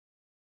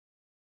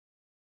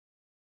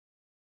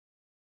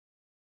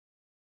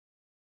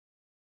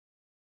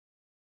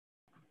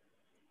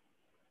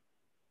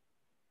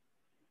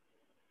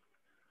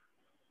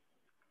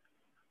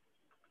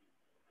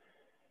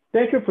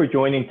Thank you for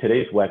joining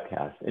today's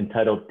webcast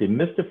entitled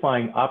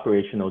Demystifying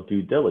Operational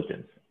Due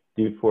Diligence,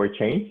 Due for a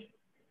Change?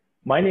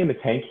 My name is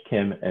Hank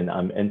Kim and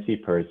I'm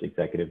NCPERS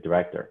Executive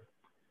Director.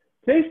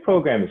 Today's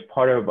program is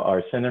part of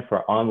our Center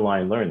for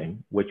Online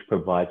Learning, which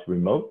provides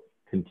remote,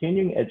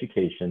 continuing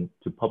education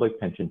to public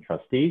pension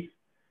trustees,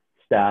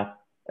 staff,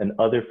 and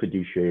other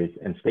fiduciaries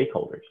and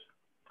stakeholders.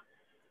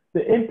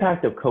 The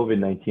impact of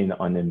COVID-19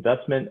 on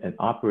investment and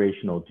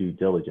operational due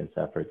diligence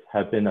efforts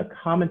have been a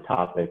common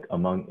topic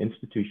among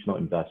institutional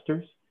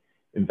investors,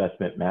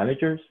 investment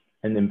managers,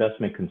 and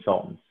investment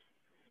consultants.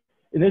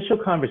 Initial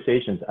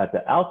conversations at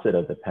the outset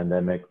of the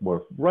pandemic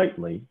were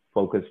rightly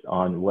focused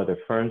on whether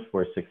firms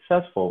were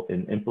successful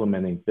in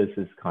implementing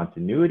business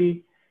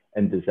continuity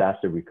and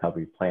disaster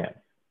recovery plans.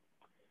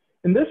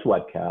 In this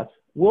webcast,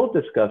 we'll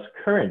discuss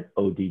current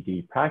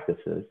ODD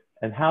practices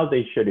and how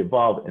they should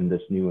evolve in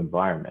this new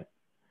environment.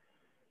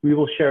 We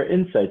will share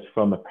insights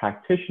from a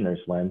practitioner's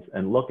lens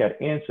and look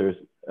to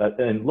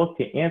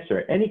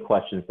answer any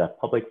questions that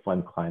public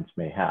fund clients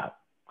may have.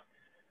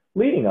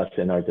 Leading us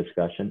in our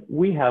discussion,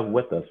 we have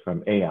with us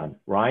from Aon,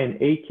 Ryan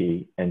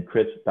Akey and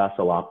Chris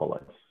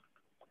Vasilopoulos.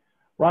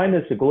 Ryan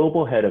is the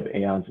global head of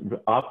Aon's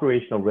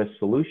Operational Risk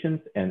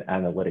Solutions and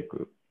Analytic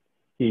Group.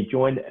 He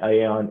joined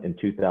Aon in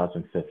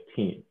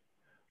 2015.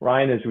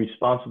 Ryan is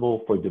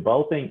responsible for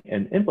developing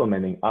and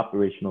implementing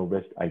operational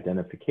risk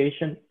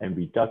identification and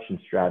reduction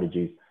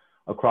strategies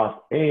across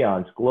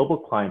Aon's global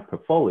client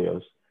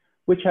portfolios,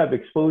 which have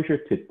exposure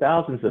to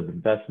thousands of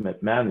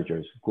investment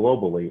managers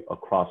globally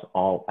across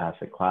all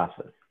asset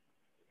classes.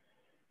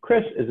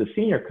 Chris is a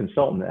senior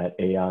consultant at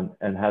Aon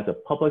and has a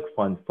public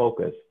fund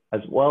focus,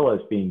 as well as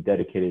being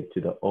dedicated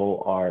to the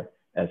ORSA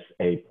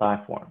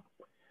platform.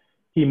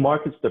 He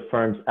markets the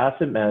firm's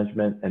asset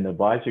management and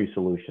advisory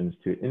solutions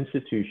to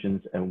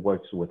institutions and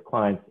works with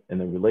clients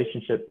in a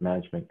relationship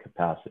management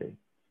capacity.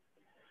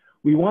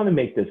 We want to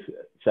make this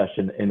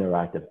session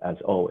interactive as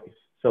always,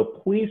 so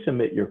please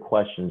submit your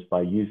questions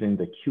by using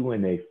the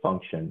Q&A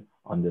function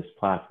on this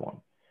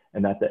platform.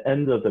 And at the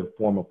end of the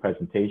formal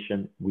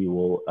presentation, we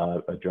will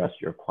address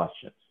your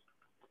questions.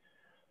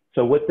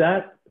 So with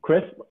that,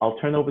 Chris, I'll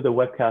turn over the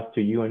webcast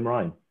to you and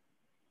Ryan.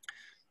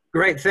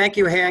 Great, thank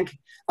you, Hank.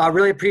 I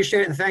really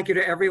appreciate it, and thank you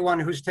to everyone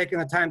who's taken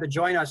the time to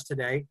join us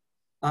today.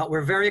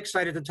 We're very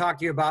excited to talk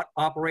to you about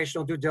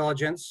operational due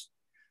diligence.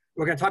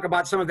 We're going to talk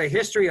about some of the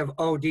history of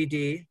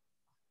ODD,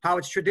 how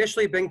it's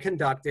traditionally been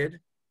conducted,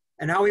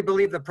 and how we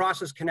believe the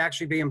process can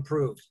actually be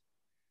improved.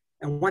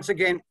 And once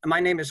again, my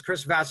name is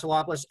Chris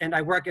Vasilopoulos, and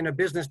I work in a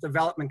business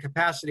development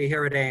capacity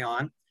here at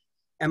Aon.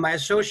 And my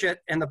associate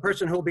and the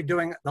person who will be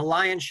doing the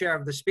lion's share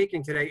of the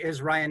speaking today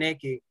is Ryan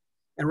Akey.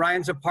 And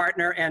Ryan's a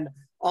partner and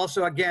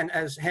also, again,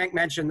 as Hank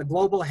mentioned, the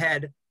global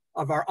head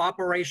of our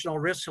Operational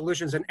Risk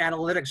Solutions and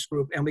Analytics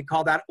Group, and we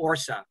call that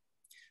ORSA.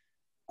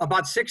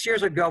 About 6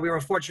 years ago, we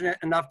were fortunate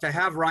enough to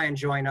have Ryan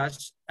join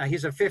us.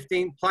 He's a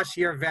 15-plus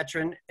year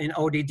veteran in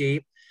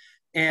ODD.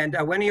 And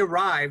when he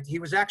arrived, he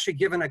was actually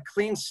given a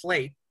clean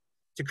slate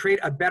to create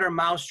a better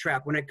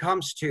mousetrap when it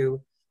comes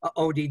to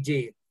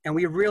ODD. And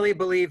we really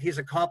believe he's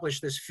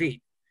accomplished this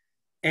feat.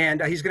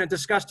 And he's going to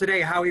discuss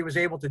today how he was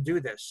able to do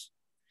this.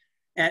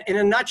 And in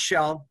a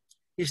nutshell,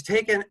 he's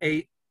taken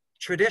a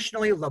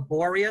traditionally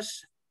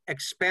laborious,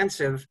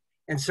 expensive,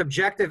 and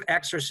subjective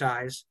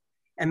exercise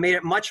and made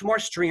it much more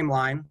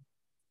streamlined,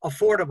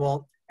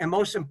 affordable, and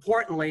most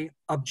importantly,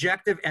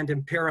 objective and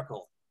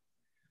empirical.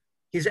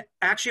 He's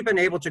actually been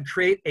able to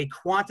create a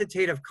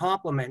quantitative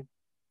complement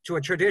to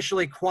a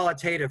traditionally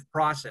qualitative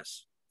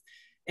process.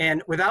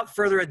 And without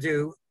further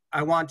ado,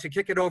 I want to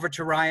kick it over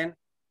to Ryan.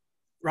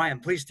 Ryan,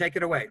 please take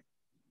it away.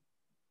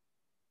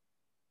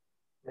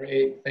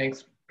 Great,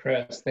 thanks,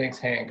 Chris. Thanks,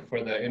 Hank,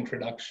 for the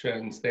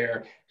introductions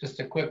there. Just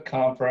a quick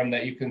confirm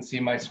that you can see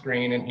my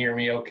screen and hear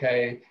me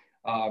okay.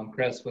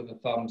 Chris with a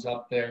thumbs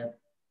up there.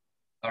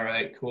 All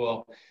right,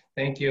 cool.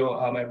 Thank you,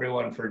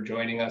 everyone, for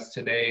joining us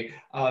today.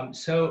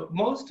 So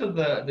most of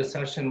the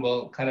session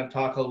will kind of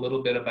talk a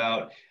little bit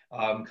about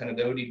kind of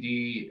the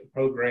ODD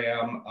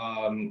program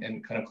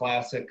and kind of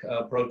classic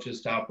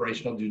approaches to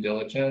operational due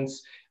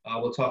diligence.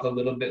 We'll talk a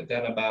little bit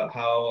then about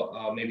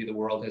how maybe the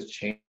world has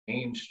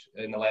changed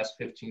in the last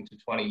 15 to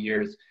 20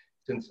 years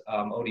since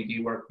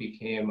ODD work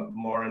became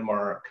more and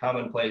more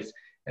commonplace.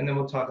 And then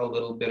we'll talk a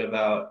little bit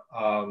about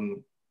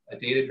a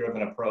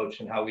data-driven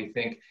approach and how we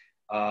think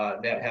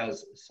that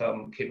has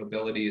some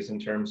capabilities in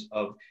terms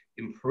of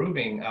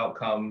improving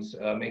outcomes,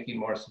 making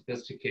more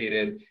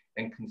sophisticated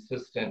and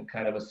consistent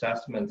kind of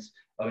assessments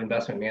of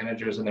investment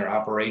managers and their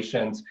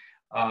operations.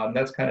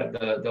 That's kind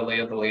of the lay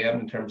of the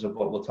land in terms of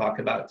what we'll talk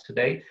about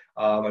today.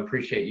 I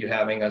appreciate you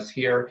having us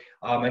here.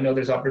 I know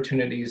there's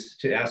opportunities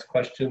to ask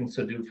questions,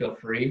 so do feel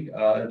free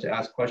to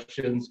ask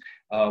questions.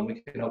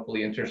 We can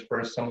hopefully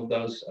intersperse some of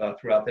those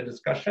throughout the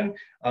discussion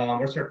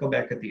or circle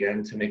back at the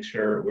end to make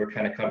sure we're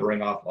kind of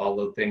covering off all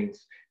the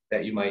things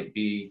that you might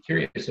be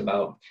curious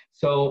about.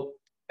 So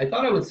I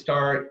thought I would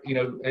start,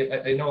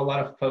 I know a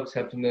lot of folks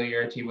have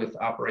familiarity with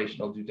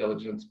operational due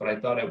diligence, but I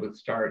thought I would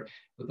start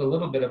with a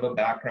little bit of a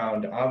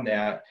background on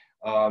that.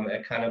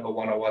 at kind of a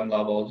one-on-one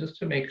level, just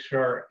to make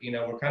sure,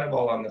 we're kind of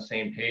all on the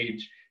same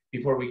page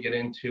before we get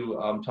into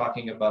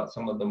talking about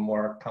some of the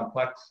more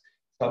complex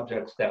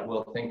subjects that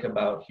we'll think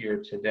about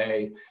here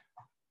today.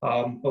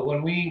 But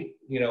when we,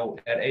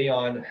 at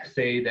Aon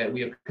say that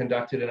we have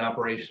conducted an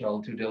operational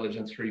due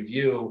diligence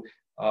review,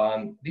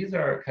 these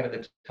are kind of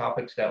the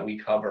topics that we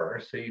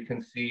cover. So you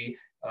can see,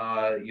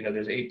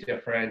 there's 8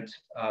 different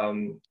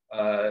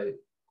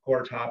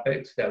core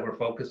topics that we're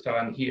focused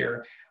on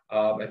here.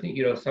 I think,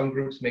 some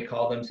groups may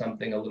call them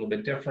something a little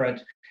bit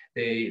different.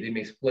 They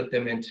may split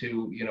them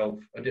into,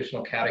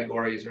 additional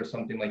categories or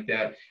something like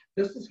that.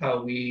 This is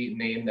how we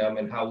name them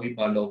and how we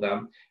bundle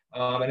them.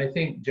 And I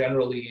think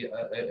generally,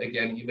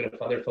 again, even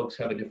if other folks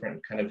have a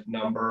different kind of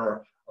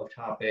number of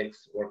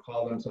topics or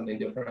call them something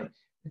different,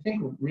 I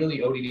think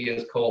really ODD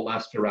has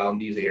coalesced around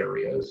these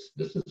areas.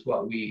 This is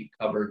what we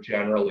cover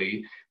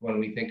generally when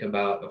we think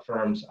about a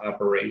firm's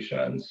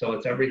operations. So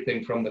it's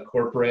everything from the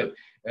corporate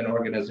and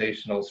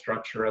organizational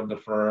structure of the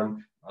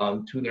firm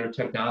to their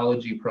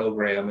technology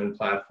program and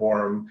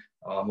platform,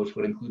 which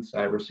would include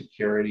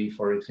cybersecurity,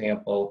 for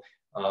example,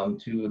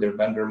 to their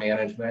vendor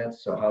management,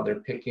 so how they're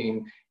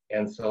picking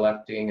and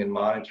selecting and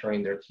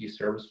monitoring their key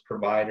service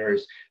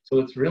providers. So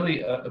it's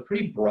really a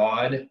pretty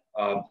broad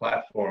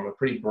platform, a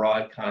pretty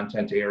broad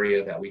content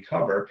area that we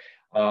cover.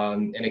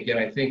 And again,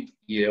 I think,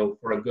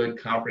 for a good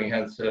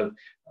comprehensive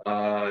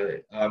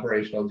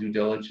operational due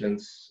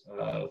diligence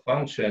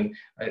function,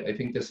 I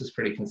think this is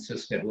pretty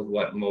consistent with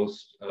what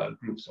most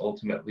groups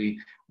ultimately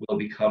will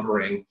be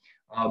covering.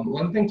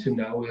 One thing to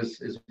know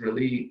is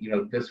really,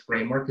 this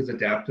framework is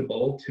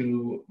adaptable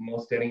to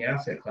most any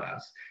asset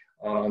class.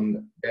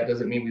 That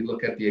doesn't mean we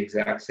look at the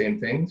exact same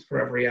things for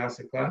every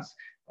asset class,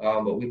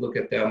 but we look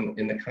at them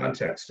in the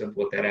context of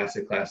what that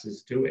asset class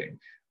is doing.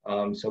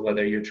 So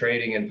whether you're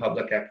trading in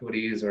public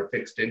equities or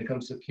fixed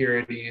income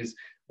securities,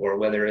 or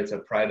whether it's a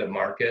private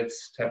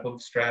markets type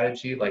of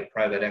strategy like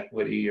private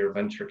equity or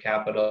venture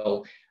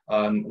capital,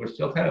 we're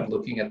still kind of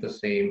looking at the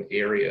same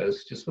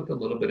areas, just with a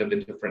little bit of a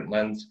different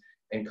lens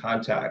and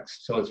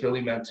context. So it's really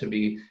meant to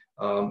be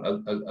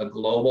a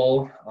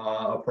global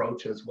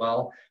approach as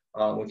well.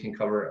 We can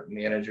cover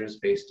managers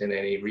based in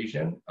any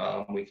region.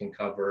 We can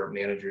cover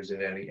managers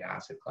in any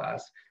asset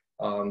class.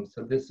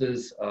 So this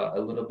is a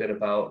little bit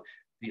about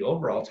the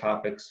overall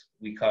topics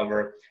we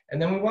cover.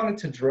 And then we wanted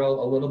to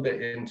drill a little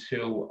bit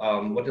into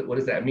what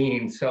does that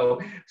mean? So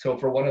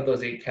for one of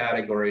those 8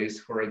 categories,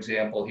 for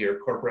example, here,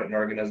 corporate and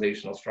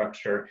organizational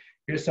structure,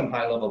 here's some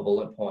high-level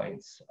bullet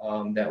points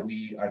that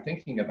we are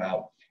thinking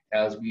about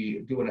as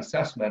we do an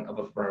assessment of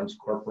a firm's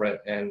corporate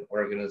and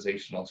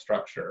organizational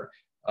structure.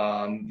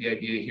 The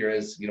idea here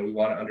is, we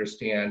want to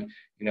understand,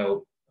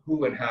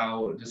 who and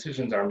how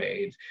decisions are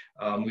made.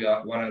 We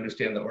want to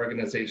understand the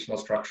organizational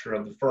structure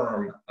of the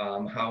firm,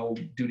 how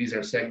duties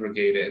are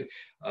segregated,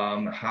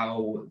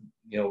 how,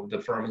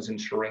 the firm is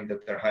ensuring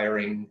that they're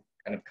hiring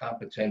kind of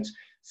competent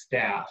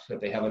staff, that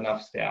they have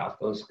enough staff,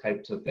 those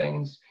types of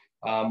things.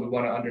 We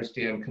want to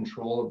understand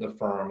control of the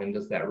firm, and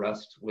does that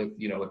rest with,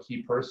 a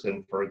key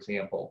person, for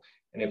example?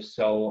 And if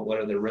so, what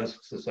are the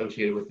risks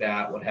associated with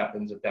that? What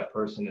happens if that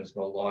person is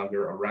no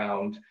longer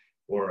around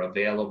or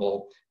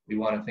available? We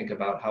want to think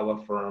about how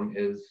a firm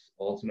is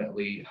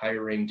ultimately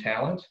hiring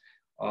talent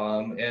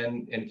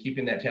and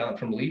keeping that talent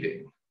from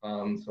leaving.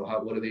 So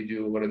what do they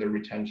do? What are their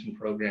retention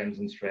programs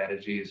and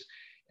strategies?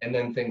 And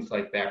then things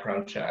like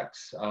background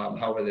checks.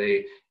 How are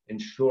they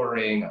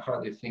ensuring, how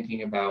are they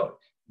thinking about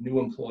new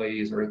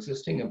employees or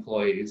existing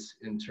employees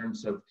in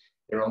terms of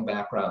their own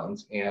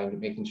backgrounds, and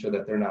making sure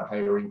that they're not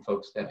hiring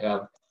folks that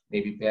have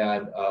maybe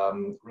bad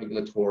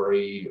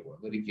regulatory or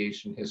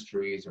litigation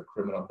histories or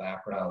criminal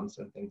backgrounds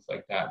and things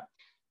like that.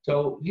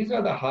 So these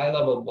are the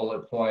high-level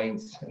bullet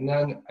points. And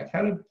then I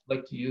kind of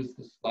like to use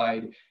this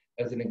slide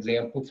as an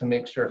example to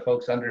make sure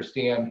folks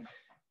understand,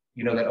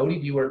 that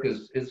ODD work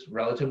is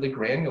relatively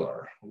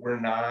granular. We're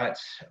not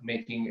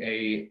making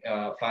a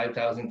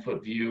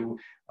 5,000-foot view,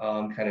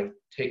 kind of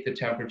take the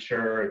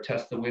temperature,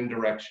 test the wind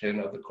direction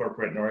of the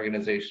corporate and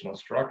organizational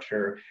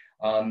structure.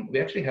 We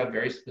actually have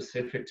very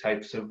specific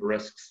types of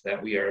risks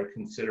that we are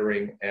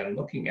considering and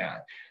looking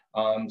at.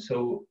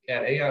 So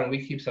at Aon,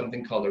 we keep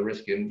something called a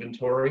risk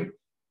inventory.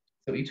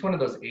 So each one of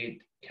those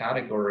 8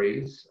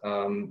 categories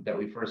that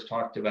we first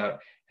talked about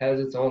has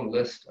its own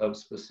list of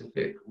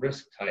specific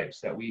risk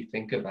types that we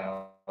think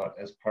about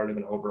as part of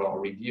an overall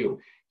review.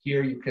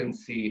 Here you can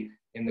see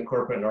in the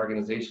corporate and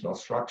organizational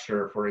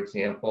structure, for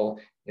example,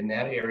 in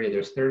that area,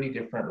 there's 30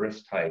 different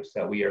risk types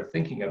that we are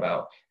thinking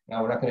about.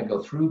 Now, we're not going to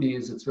go through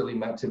these. It's really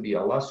meant to be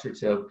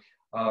illustrative.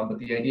 But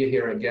the idea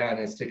here, again,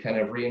 is to kind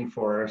of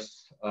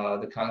reinforce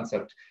the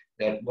concept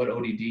that what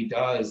ODD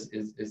does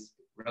is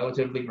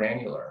relatively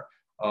granular.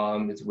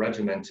 It's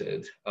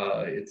regimented,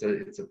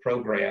 it's a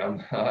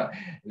program,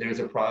 there's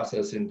a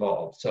process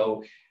involved.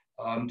 So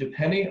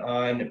depending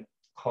on,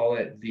 call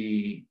it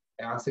the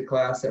asset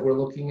class that we're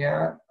looking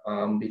at,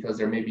 because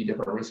there may be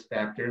different risk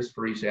factors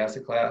for each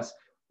asset class,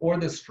 or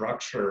the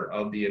structure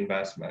of the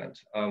investment,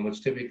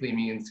 which typically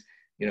means,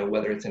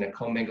 whether it's in a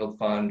commingled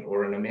fund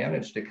or in a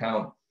managed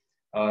account,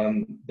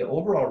 The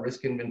overall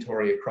risk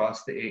inventory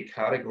across the 8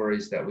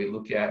 categories that we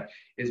look at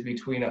is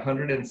between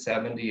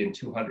 170 and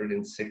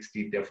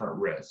 260 different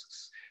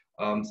risks.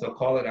 So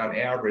call it on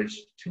average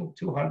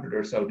 200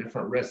 or so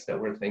different risks that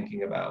we're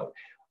thinking about.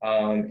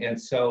 And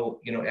so,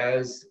 you know,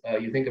 as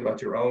you think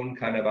about your own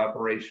kind of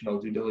operational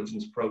due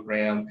diligence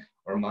program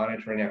or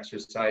monitoring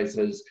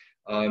exercises,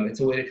 it's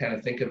a way to kind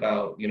of think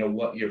about, you know,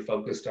 what you're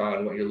focused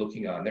on, what you're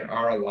looking on. There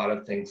are a lot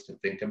of things to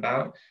think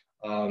about.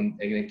 And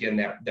again,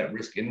 that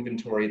risk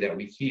inventory that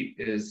we keep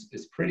is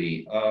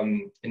pretty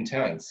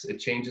intense. It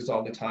changes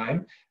all the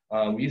time.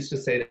 We used to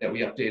say that we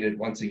update it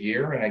once a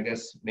year, and I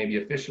guess maybe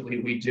officially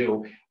we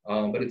do,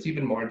 but it's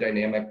even more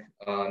dynamic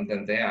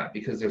than that,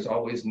 because there's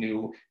always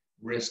new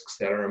risks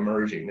that are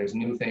emerging. There's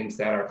new things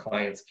that our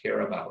clients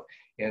care about.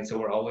 And so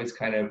we're always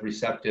kind of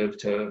receptive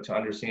to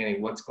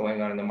understanding what's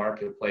going on in the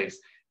marketplace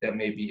that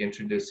may be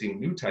introducing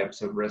new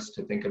types of risks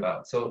to think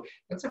about. So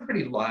that's a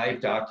pretty live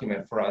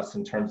document for us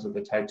in terms of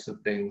the types of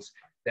things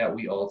that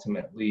we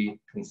ultimately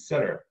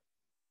consider.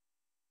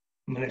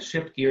 I'm going to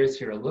shift gears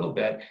here a little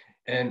bit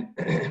and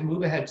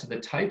move ahead to the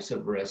types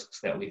of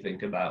risks that we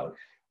think about.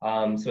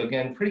 So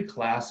again, pretty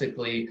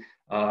classically,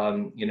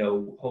 you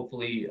know,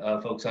 hopefully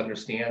folks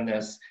understand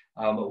this,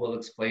 but we'll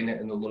explain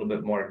it in a little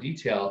bit more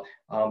detail.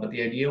 But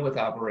the idea with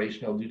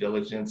operational due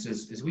diligence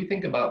is we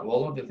think about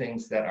all of the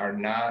things that are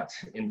not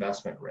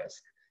investment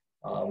risk.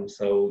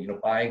 So, you know,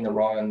 buying the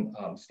wrong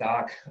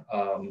stock,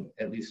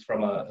 at least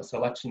from a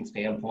selection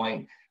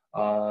standpoint,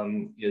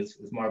 is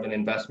more of an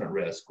investment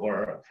risk,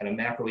 or kind of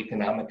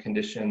macroeconomic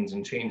conditions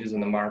and changes in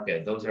the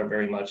market. Those are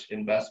very much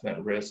investment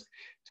risk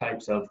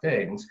types of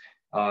things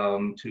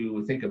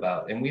to think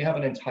about. And we have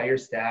an entire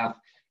staff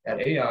at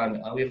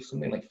Aon. We have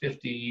something like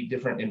 50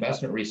 different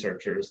investment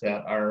researchers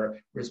that are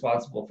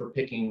responsible for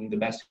picking the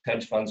best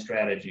hedge fund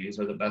strategies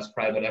or the best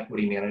private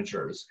equity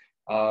managers.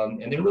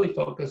 And they're really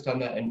focused on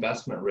that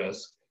investment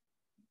risk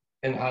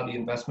and how the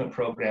investment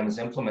program is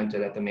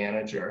implemented at the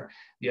manager.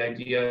 The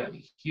idea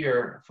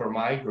here for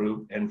my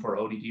group and for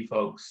ODD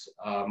folks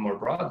more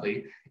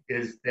broadly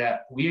is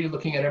that we're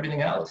looking at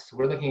everything else.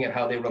 We're looking at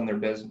how they run their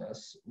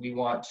business. We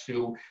want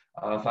to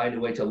find a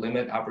way to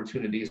limit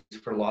opportunities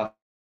for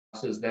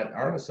losses that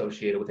aren't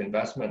associated with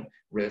investment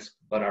risk,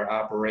 but are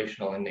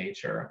operational in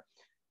nature.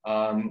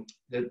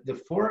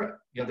 There's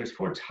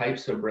 4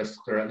 types of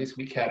risks, or at least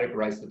we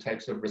categorize the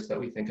types of risks that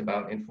we think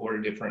about in 4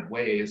 different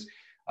ways.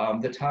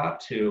 The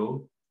top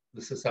 2,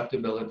 the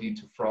susceptibility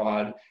to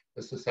fraud,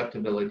 the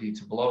susceptibility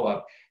to blow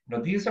up. You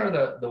know, these are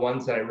the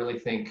ones that I really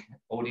think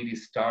ODD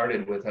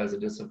started with as a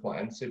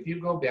discipline. So if you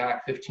go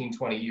back 15,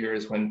 20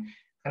 years when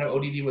kind of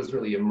ODD was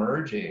really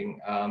emerging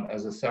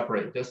as a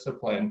separate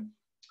discipline,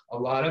 a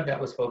lot of that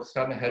was focused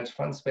on the hedge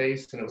fund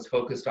space, and it was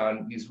focused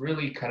on these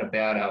really kind of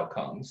bad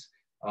outcomes.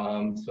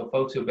 So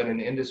folks who have been in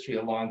the industry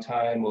a long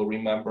time will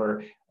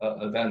remember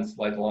events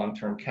like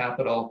long-term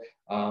capital.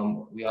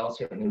 We all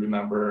certainly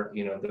remember,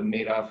 you know, the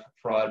Madoff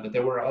fraud, but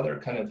there were other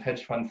kind of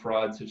hedge fund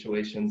fraud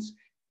situations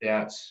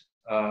that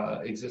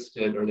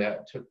existed or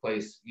that took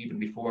place even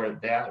before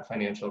that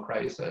financial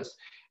crisis.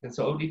 And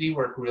so ODD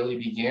work really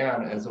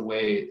began as a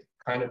way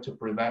kind of to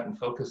prevent and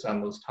focus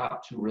on those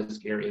top 2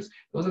 risk areas.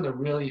 Those are the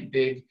really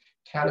big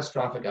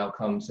catastrophic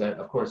outcomes that,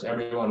 of course,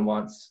 everyone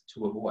wants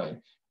to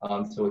avoid.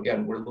 So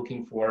again, we're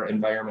looking for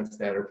environments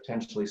that are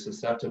potentially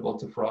susceptible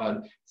to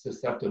fraud,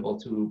 susceptible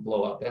to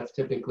blow up. That's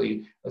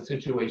typically a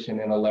situation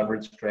in a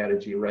leverage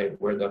strategy, right,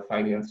 where the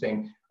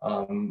financing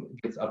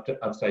gets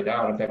upside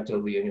down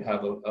effectively, and you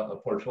have a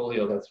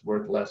portfolio that's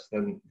worth less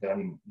than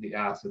the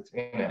assets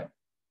in it.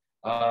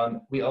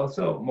 We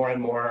also more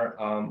and more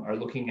are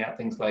looking at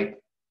things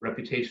like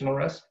reputational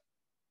risk.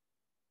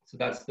 So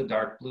that's the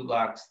dark blue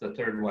box, the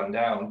 3rd one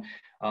down.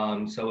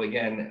 So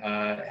again,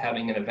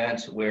 having an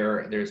event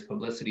where there's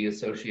publicity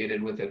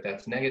associated with it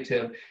that's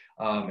negative,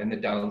 and the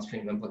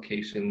downstream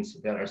implications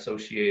that are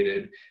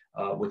associated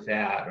with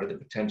that, or the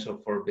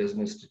potential for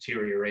business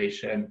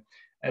deterioration.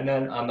 And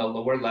then on the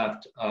lower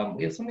left,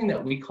 we have something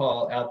that we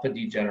call alpha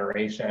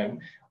degeneration.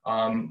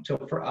 So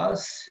for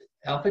us,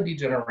 alpha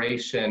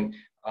degeneration,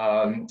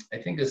 I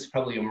think has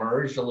probably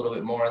emerged a little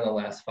bit more in the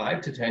last 5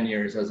 to 10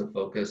 years as a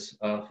focus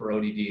for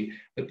ODD,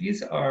 but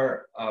these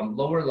are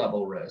lower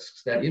level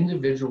risks that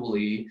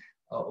individually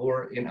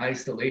or in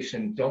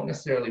isolation don't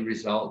necessarily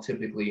result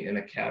typically in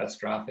a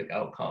catastrophic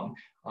outcome,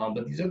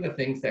 but these are the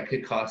things that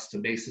could cost a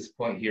basis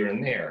point here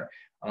and there.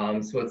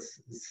 So it's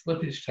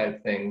slippage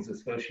type things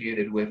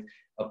associated with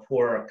a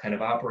poor kind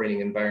of operating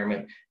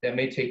environment that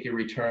may take your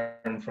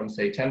return from,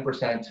 say,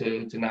 10%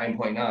 to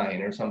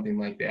 9.9 or something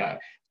like that.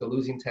 So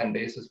losing 10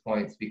 basis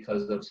points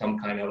because of some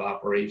kind of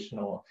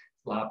operational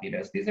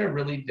sloppiness. These are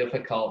really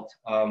difficult,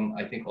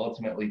 I think,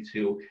 ultimately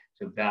to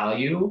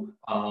value,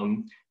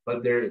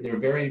 but they're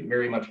very,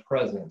 very much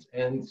present.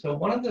 And so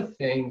one of the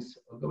things,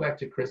 I'll go back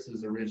to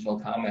Chris's original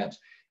comment,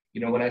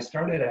 you know, when I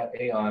started at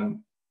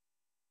Aon,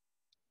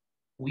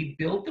 we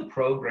built the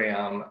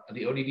program,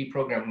 the ODD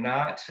program,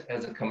 not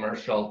as a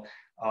commercial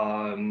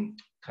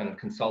kind of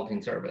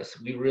consulting service.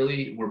 We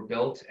really were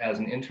built as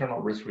an internal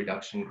risk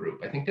reduction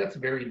group. I think that's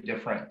very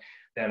different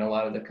than a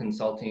lot of the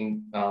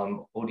consulting,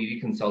 ODD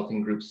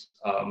consulting groups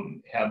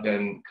have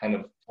been kind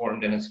of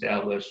formed and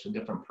established, a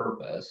different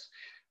purpose.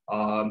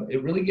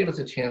 It really gave us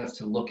a chance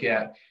to look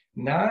at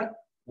not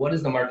what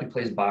is the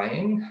marketplace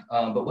buying,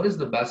 but what is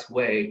the best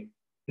way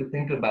to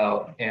think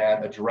about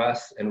and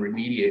address and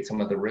remediate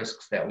some of the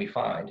risks that we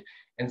find.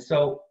 And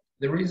so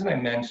the reason I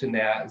mention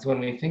that is when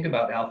we think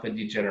about alpha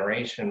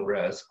degeneration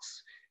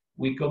risks,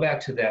 we go back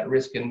to that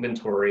risk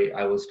inventory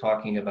I was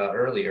talking about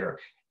earlier.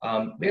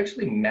 We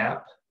actually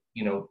map,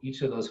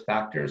 each of those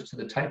factors to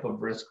the type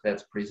of risk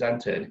that's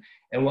presented.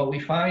 And what we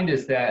find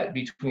is that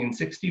between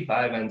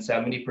 65 and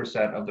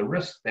 70% of the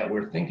risks that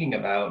we're thinking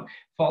about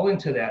fall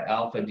into that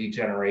alpha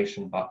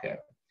degeneration bucket.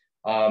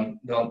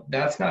 Though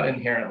that's not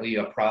inherently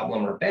a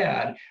problem or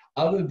bad,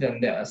 other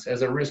than this,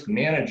 as a risk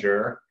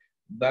manager,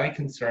 my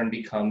concern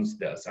becomes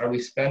this: are we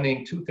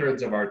spending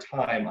 2/3 of our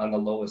time on the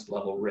lowest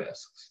level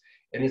risks?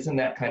 And isn't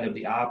that kind of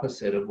the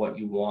opposite of what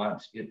you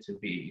want it to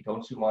be?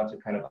 Don't you want to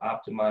kind of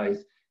optimize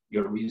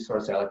your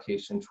resource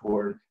allocation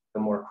toward the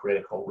more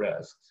critical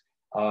risks?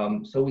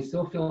 So we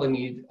still feel a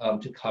need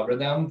to cover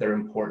them. They're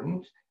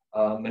important.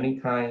 Many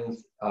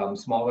times,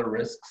 smaller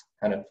risks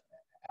kind of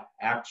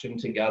action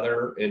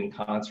together in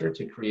concert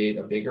to create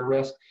a bigger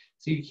risk.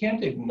 So you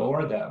can't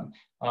ignore them.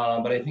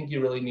 But I think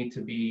you really need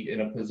to be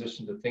in a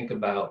position to think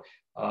about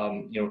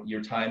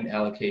your time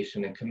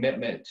allocation and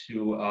commitment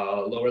to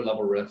lower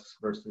level risks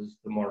versus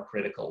the more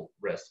critical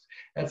risks.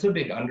 That's a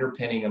big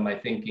underpinning of my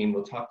thinking.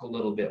 We'll talk a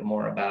little bit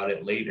more about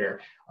it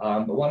later,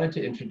 but wanted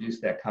to introduce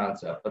that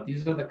concept. But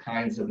these are the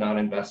kinds of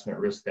non-investment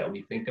risks that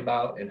we think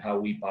about and how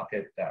we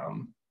bucket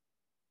them.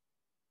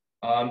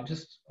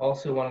 Just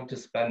also wanted to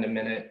spend a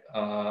minute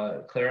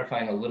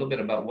clarifying a little bit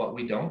about what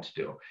we don't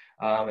do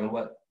and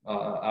what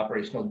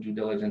operational due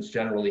diligence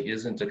generally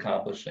isn't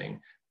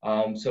accomplishing.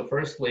 So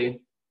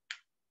firstly,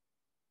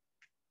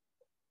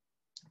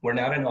 we're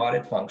not an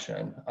audit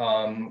function.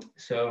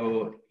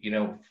 So,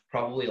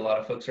 probably a lot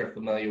of folks are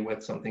familiar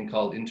with something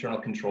called internal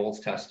controls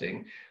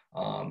testing.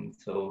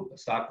 So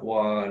SOC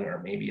 1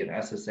 or maybe an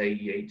SSA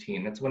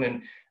E18. That's when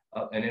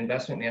an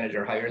investment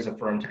manager hires a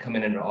firm to come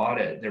in and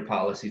audit their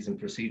policies and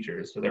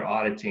procedures. So they're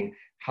auditing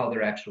how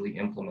they're actually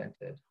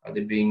implemented. Are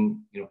they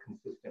being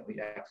consistently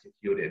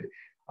executed?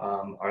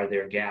 Are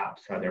there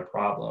gaps? Are there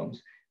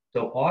problems?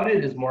 So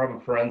audit is more of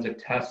a forensic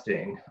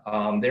testing.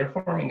 They're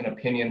forming an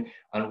opinion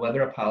on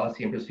whether a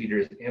policy and procedure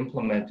is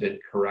implemented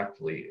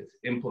correctly, it's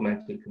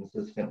implemented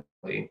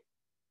consistently.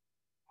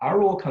 Our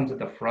role comes at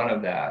the front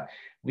of that.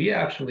 We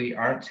actually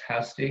aren't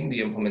testing the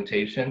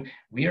implementation.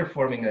 We are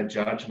forming a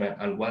judgment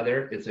on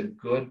whether it's a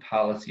good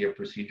policy or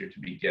procedure to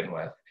begin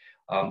with.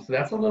 So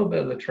that's a little bit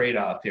of the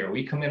trade-off here.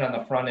 We come in on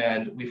the front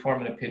end, we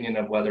form an opinion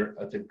of whether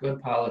it's a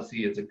good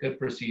policy, it's a good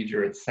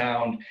procedure, it's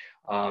sound,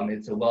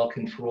 it's a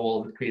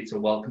well-controlled, it creates a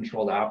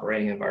well-controlled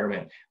operating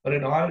environment. But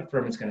an audit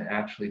firm is going to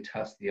actually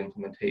test the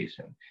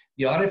implementation.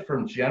 The audit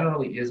firm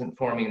generally isn't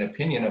forming an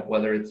opinion of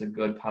whether it's a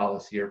good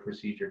policy or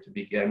procedure to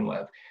begin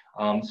with.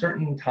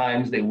 Certain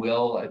times they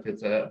will, if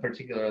it's a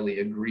particularly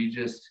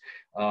egregious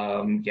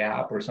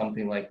gap or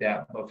something like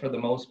that. But for the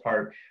most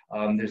part,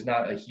 there's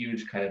not a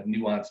huge kind of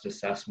nuanced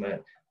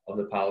assessment of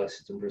the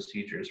policies and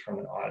procedures from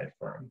an audit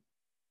firm.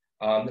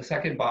 The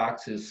second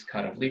box is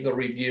kind of legal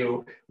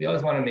review. We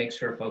always want to make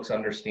sure folks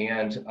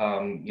understand,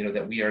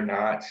 that we are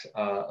not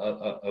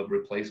a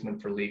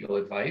replacement for legal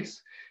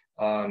advice.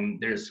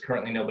 There's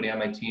currently nobody on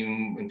my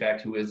team, in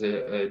fact, who is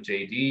a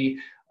JD.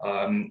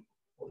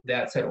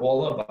 That said,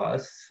 all of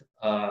us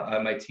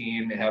on my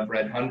team have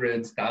read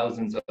hundreds,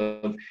 thousands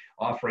of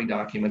offering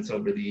documents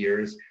over the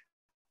years.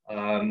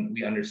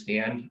 We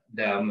understand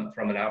them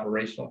from an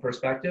operational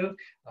perspective,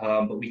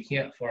 but we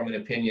can't form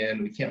an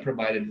opinion. We can't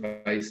provide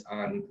advice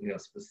on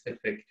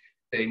specific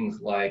things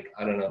like,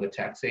 I don't know, the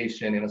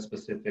taxation in a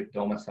specific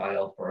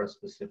domicile for a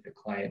specific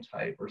client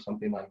type or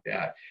something like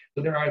that.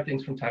 So there are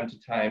things from time to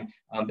time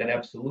that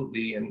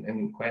absolutely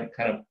and quite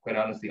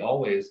honestly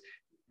always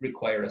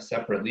require a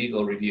separate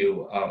legal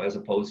review as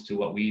opposed to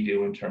what we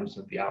do in terms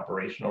of the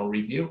operational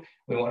review.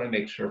 We want to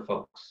make sure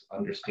folks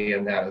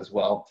understand that as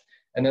well.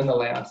 And then the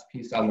last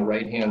piece on the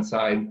right-hand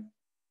side,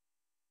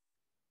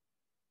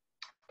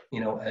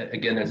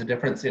 again, there's a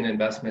difference in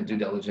investment due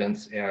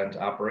diligence and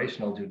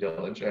operational due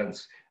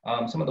diligence.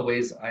 Some of the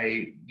ways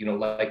I,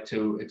 like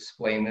to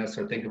explain this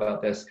or think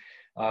about this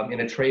in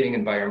a trading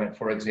environment,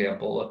 for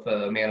example, if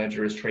a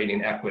manager is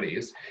trading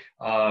equities,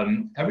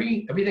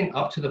 everything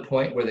up to the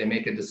point where they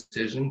make a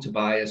decision to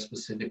buy a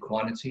specific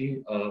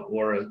quantity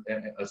or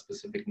a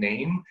specific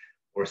name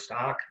or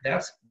stock,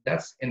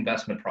 that's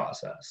investment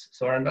process.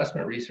 So our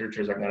investment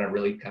researchers are going to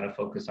really kind of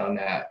focus on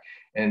that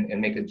and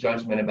make a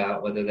judgment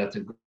about whether that's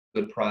a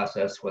good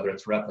process, whether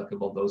it's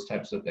replicable, those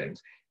types of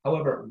things.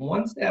 However,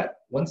 once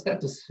that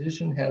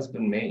decision has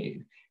been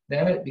made,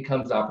 then it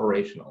becomes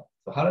operational.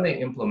 So how do they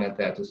implement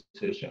that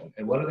decision?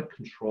 And what are the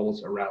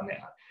controls around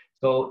that?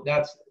 So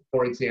that's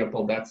For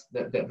example, that's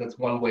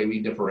one way we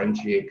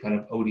differentiate kind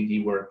of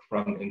ODD work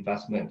from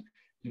investment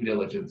due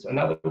diligence.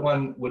 Another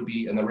one would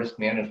be in the risk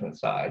management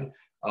side.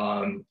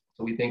 So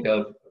we think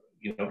of,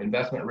 you know,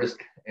 investment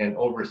risk and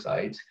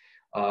oversight.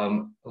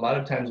 A lot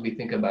of times we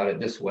think about it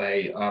this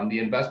way. The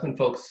investment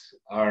folks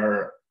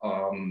are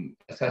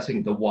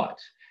assessing the what.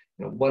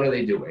 You know, what are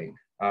they doing?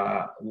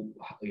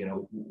 You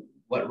know,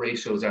 what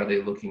ratios are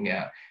they looking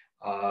at?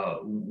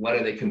 What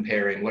are they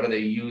comparing? What are they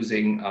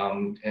using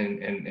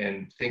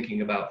and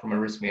thinking about from a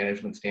risk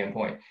management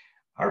standpoint?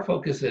 Our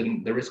focus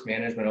in the risk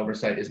management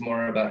oversight is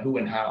more about who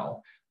and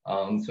how.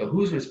 So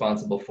who's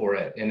responsible for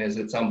it? And is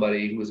it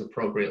somebody who is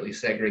appropriately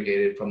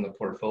segregated from the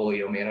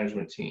portfolio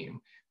management team,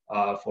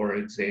 for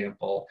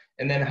example?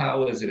 And then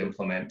how is it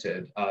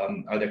implemented?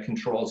 Are there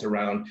controls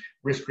around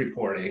risk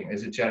reporting?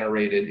 Is it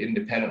generated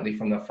independently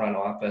from the front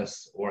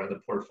office or the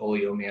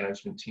portfolio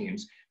management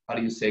teams? How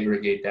do you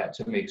segregate that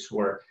to make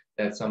sure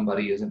that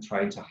somebody isn't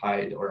trying to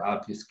hide or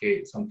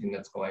obfuscate something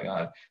that's going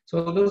on?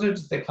 So those are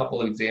just a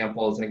couple of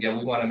examples. And again,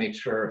 we want to make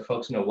sure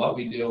folks know what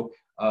we do,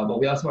 but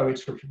we also want to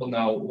make sure people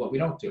know what we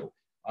don't do.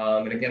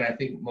 And again, I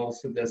think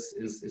most of this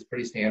is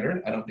pretty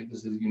standard. I don't think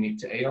this is unique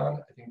to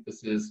Aon. I think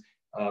this is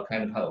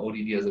kind of how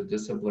ODD as a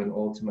discipline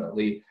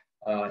ultimately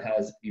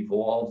has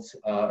evolved,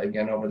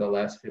 again, over the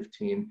last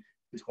 15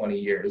 to 20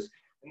 years.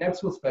 And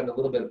next, we'll spend a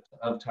little bit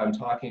of time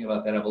talking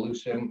about that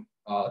evolution.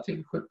 I'll take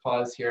a quick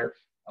pause here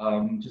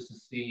just to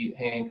see,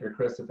 Hank or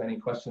Chris, if any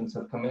questions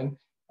have come in.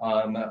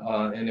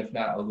 And if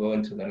not, I'll go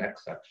into the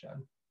next section.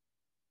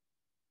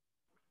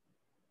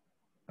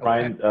 Okay.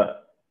 Brian?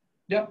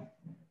 Yep.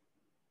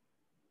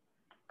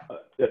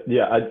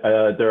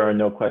 There are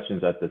no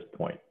questions at this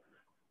point.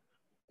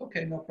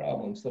 Okay, no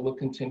problem. So we'll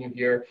continue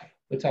here.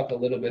 We'll talk a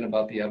little bit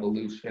about the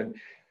evolution.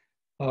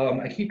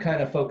 I keep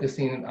kind of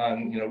focusing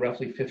on, you know,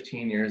 roughly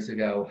 15 years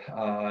ago,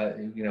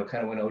 you know,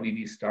 kind of when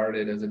ODD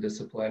started as a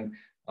discipline,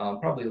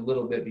 probably a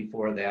little bit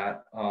before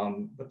that.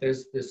 But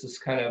there's this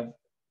kind of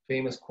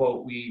famous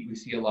quote we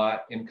see a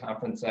lot in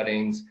conference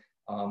settings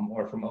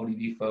or from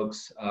ODD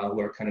folks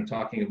who are kind of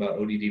talking about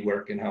ODD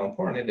work and how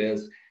important it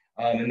is.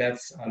 And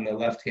that's on the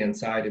left-hand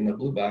side in the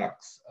blue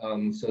box.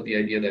 So the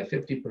idea that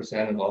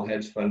 50% of all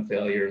hedge fund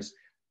failures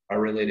are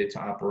related to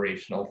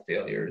operational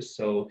failures.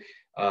 So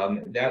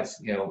that's,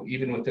 you know,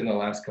 even within the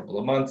last couple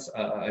of months,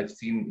 I've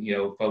seen, you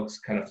know, folks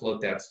kind of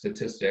float that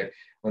statistic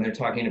when they're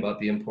talking about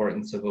the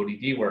importance of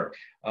ODD work.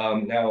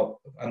 Now,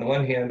 on the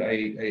one hand,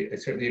 I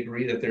certainly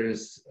agree that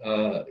there's,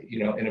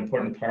 you know, an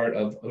important part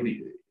of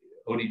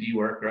ODD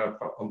work, or an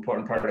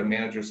important part of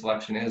manager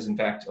selection is, in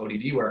fact,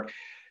 ODD work.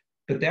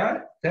 But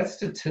that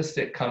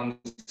statistic comes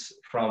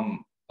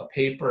from a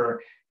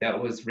paper that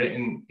was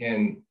written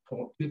in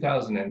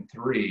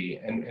 2003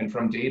 and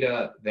from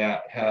data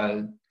that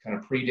had kind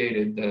of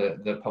predated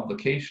the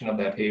publication of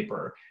that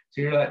paper.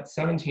 So you're at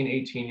 17,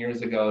 18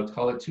 years ago,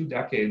 call it 2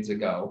 decades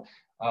ago.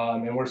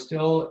 And we're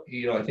still,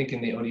 you know, I think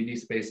in the ODD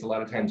space, a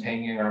lot of times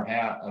hanging our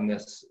hat on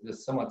this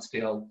somewhat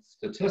stale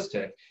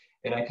statistic.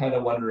 And I kind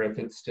of wonder if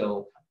it's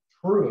still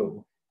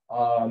true.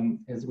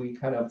 As we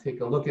kind of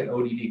take a look at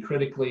ODD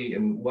critically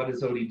and what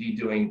is ODD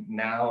doing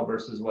now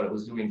versus what it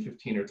was doing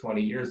 15 or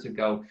 20 years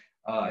ago,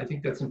 I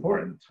think that's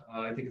important.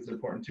 I think it's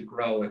important to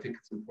grow. I think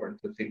it's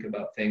important to think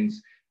about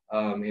things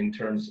in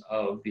terms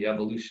of the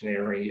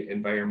evolutionary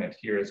environment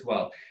here as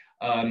well.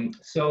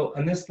 So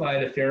on this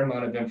slide, a fair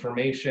amount of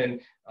information,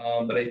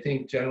 but I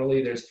think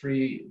generally there's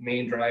 3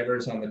 main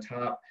drivers on the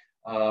top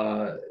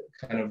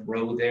kind of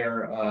row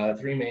there,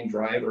 3 main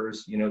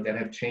drivers, you know, that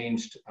have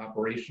changed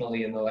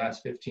operationally in the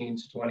last 15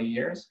 to 20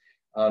 years.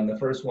 The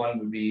first one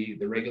would be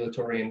the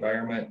regulatory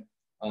environment.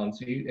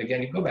 So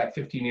again, you go back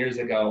 15 years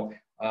ago,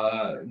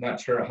 not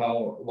sure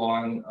how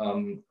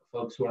long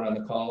folks who are on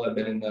the call have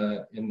been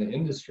in the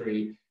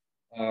industry,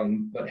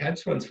 but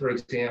hedge funds, for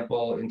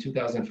example, in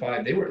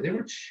 2005, they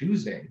were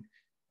choosing,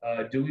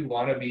 do we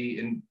want to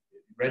be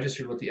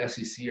registered with the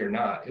SEC or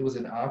not? It was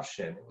an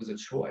option. It was a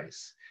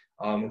choice.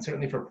 And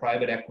certainly for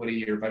private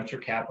equity or venture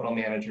capital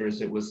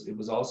managers, it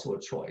was also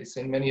a choice.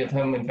 And many of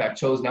them, in fact,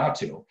 chose not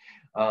to,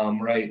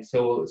 right?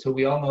 So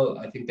we all know,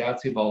 I think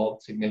that's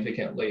evolved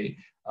significantly.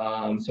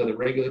 So the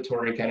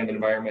regulatory kind of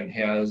environment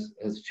has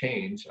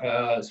changed.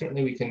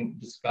 Certainly we can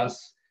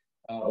discuss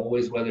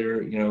always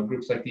whether, you know,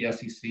 groups like the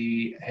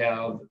SEC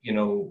have, you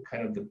know,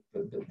 kind of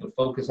the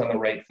focus on the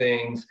right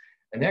things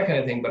and that kind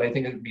of thing. But I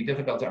think it'd be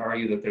difficult to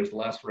argue that there's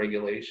less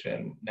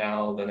regulation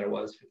now than there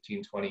was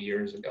 15, 20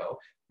 years ago,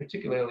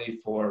 particularly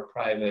for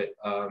private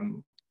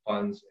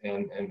funds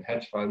and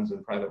hedge funds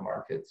and private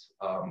markets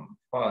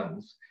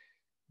funds.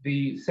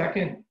 The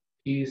second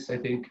piece, I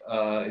think,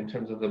 in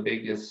terms of the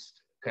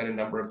biggest kind of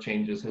number of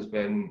changes has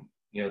been,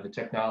 you know, the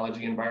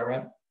technology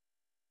environment.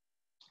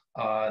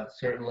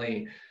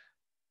 Certainly,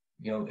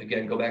 you know,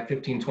 again, go back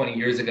 15, 20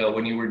 years ago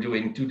when you were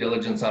doing due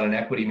diligence on an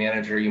equity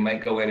manager, you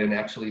might go in and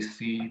actually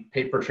see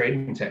paper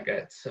trading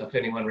tickets, if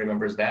anyone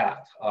remembers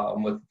that,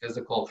 with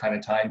physical kind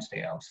of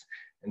timestamps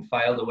and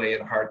filed away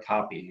in hard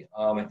copy.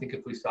 I think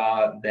if we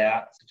saw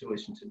that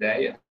situation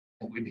today,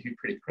 think we'd be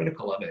pretty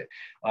critical of it.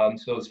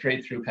 So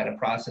straight through kind of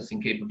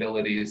processing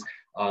capabilities,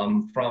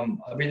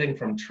 from everything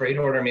from trade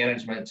order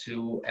management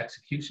to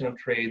execution of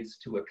trades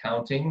to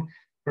accounting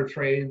for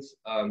trades.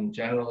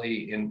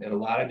 Generally in a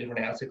lot of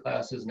different asset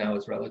classes now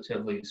is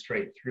relatively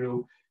straight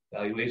through.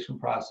 Valuation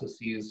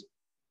processes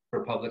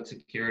for public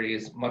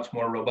securities, much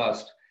more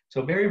robust.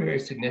 So very, very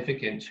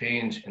significant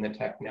change in the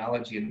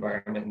technology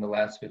environment in the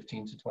last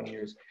 15 to 20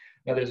 years.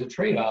 Now there's a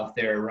trade-off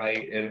there,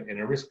 right, in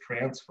a risk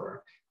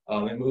transfer.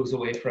 It moves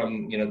away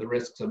from, you know, the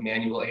risks of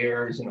manual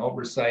errors and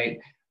oversight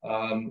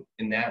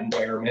in that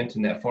environment,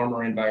 in that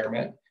former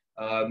environment,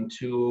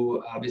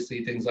 to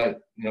obviously things like,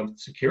 you know,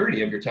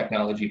 security of your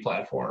technology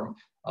platform.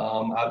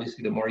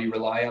 Obviously, the more you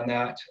rely on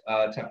that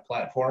tech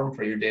platform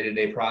for your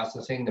day-to-day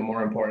processing, the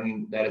more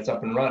important that it's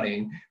up and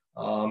running,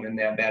 and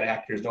that bad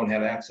actors don't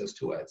have access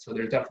to it. So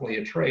there's definitely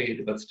a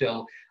trade, but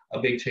still a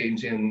big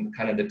change in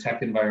kind of the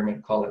tech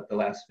environment, call it the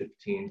last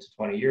 15 to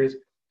 20 years.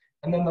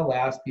 And then the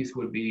last piece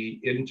would be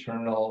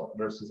internal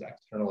versus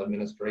external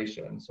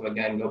administration. So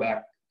again, go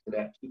back to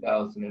that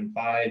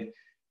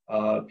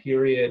 2005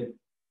 period.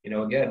 You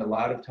know, again, a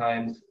lot of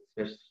times,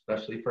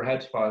 especially for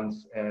hedge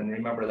funds, and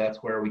remember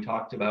that's where we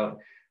talked about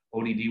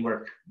ODD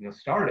work, you know,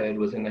 started,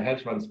 was in the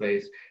hedge fund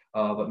space,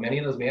 but many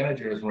of those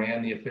managers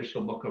ran the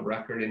official book of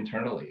record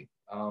internally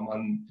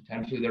on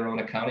potentially their own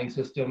accounting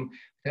system,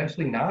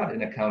 potentially not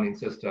an accounting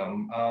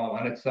system,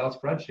 on Excel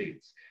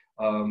spreadsheets.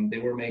 They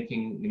were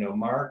making, you know,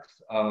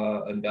 marks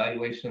and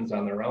valuations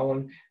on their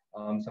own,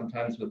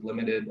 sometimes with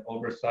limited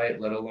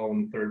oversight, let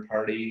alone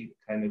third-party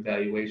kind of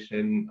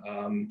valuation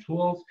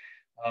tools.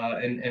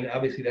 And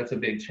obviously that's a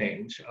big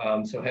change.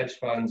 So hedge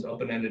funds,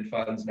 open-ended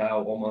funds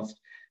now almost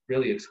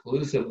really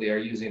exclusively are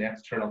using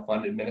external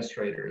fund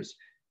administrators.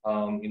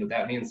 You know,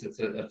 that means it's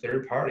a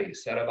third party,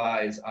 set of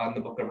eyes on the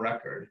book of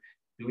record,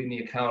 doing the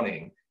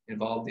accounting,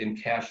 involved in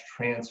cash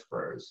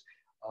transfers,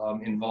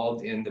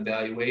 involved in the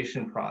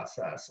valuation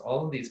process.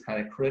 All of these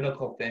kind of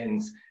critical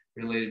things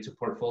related to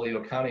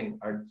portfolio accounting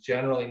are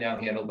generally now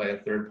handled by a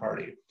third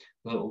party.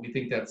 So we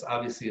think that's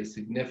obviously a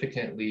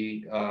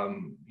significantly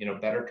you know,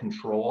 better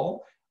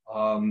control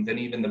than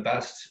even the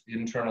best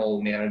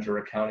internal manager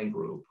accounting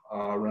group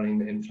running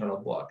the internal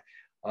book,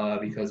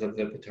 because of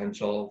the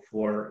potential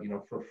for, you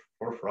know, for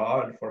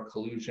fraud, for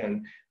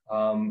collusion,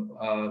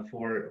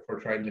 for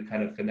trying to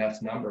kind of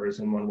finesse numbers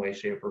in one way,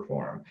 shape, or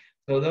form.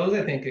 So those,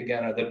 I think,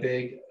 again, are the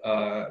big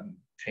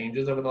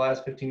changes over the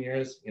last 15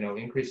 years. You know,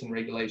 increase in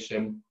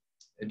regulation,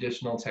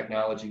 additional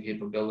technology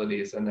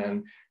capabilities, and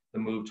then the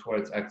move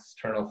towards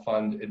external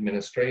fund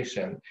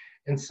administration.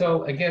 And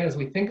so again, as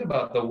we think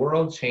about the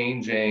world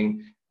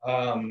changing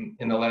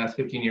in the last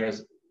 15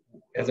 years,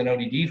 as an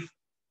ODD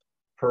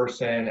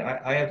person,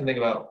 I have to think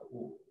about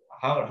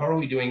how are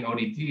we doing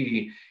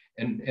ODD,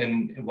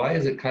 and why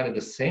is it kind of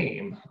the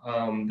same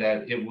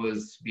that it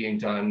was being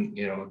done,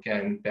 you know,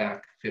 again,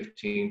 back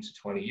 15 to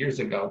 20 years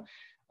ago.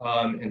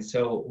 And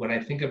so when I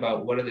think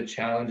about what are the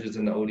challenges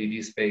in the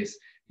ODD space,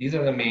 these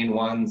are the main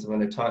ones. I'm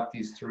going to talk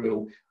these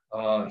through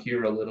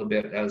here a little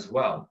bit as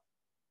well.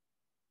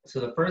 So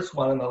the first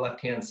one on the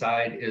left-hand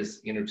side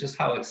is, you know, just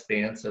how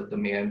expansive the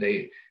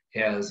mandate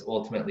has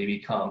ultimately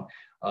become.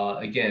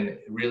 Again,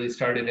 it really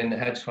started in the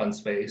hedge fund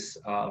space.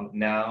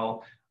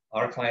 Now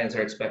our clients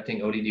are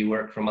expecting ODD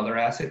work from other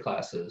asset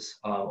classes,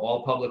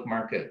 all public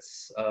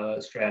markets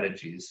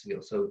strategies, you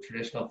know, so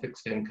traditional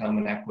fixed income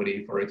and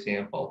equity, for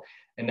example,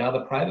 and now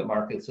the private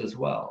markets as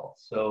well.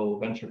 So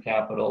venture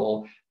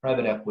capital,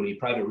 private equity,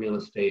 private real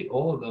estate,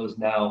 all of those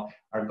now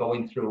are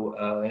going through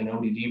an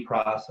ODD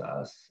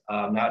process,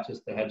 not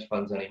just the hedge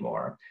funds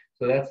anymore.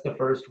 So that's the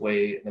first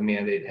way the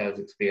mandate has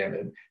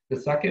expanded. The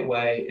second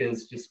way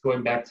is just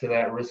going back to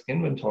that risk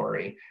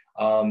inventory.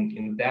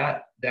 And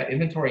that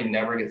inventory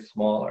never gets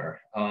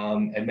smaller.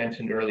 I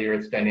mentioned earlier,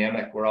 it's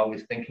dynamic. We're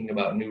always thinking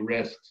about new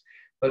risks,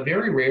 but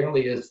very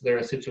rarely is there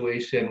a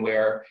situation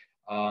where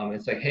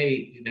it's like,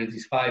 hey, there's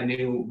these 5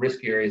 new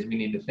risk areas we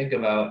need to think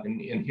about,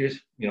 and here's,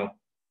 you know,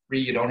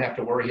 3 you don't have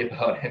to worry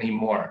about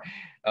anymore.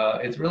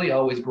 It's really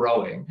always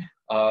growing.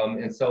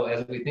 And so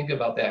as we think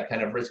about that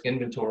kind of risk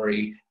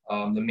inventory,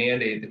 the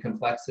mandate, the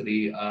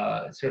complexity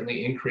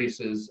certainly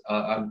increases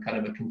on kind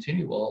of a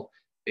continual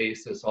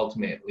basis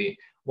ultimately.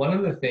 One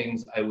of the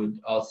things I would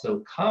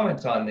also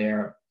comment on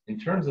there in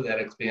terms of that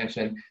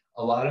expansion,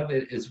 a lot of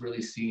it is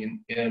really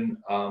seen in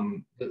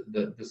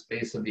the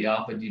space of the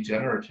alpha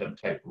degenerative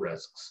type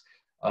risks.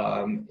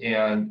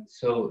 And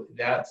so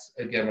that's,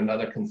 again,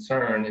 another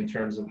concern in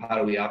terms of how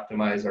do we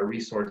optimize our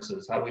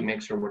resources? How do we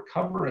make sure we're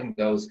covering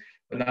those,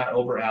 but not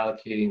over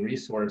allocating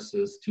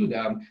resources to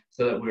them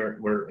so that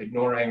we're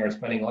ignoring or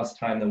spending less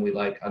time than we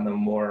like on the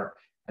more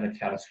kind of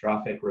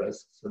catastrophic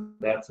risks. So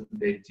that's a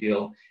big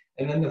deal.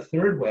 And then the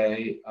third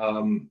way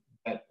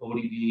that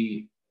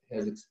ODD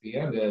has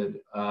expanded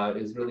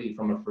is really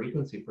from a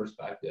frequency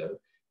perspective.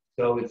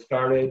 So it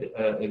started,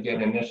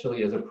 again,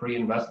 initially as a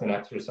pre-investment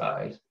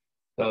exercise.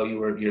 So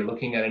you're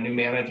looking at a new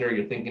manager,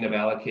 you're thinking of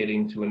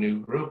allocating to a new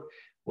group.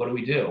 What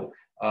do?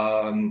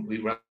 We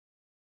run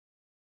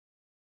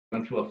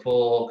through a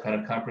full kind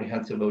of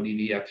comprehensive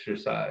ODD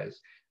exercise.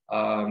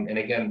 And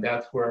again,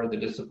 that's where the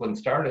discipline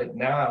started.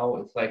 Now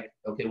it's like,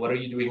 okay, what are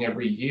you doing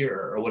every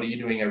year? Or what are you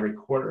doing every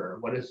quarter?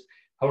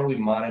 How are we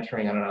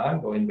monitoring on an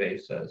ongoing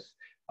basis?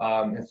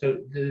 And so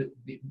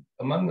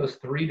among those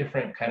three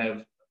different kind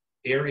of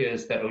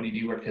areas that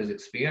ODD work has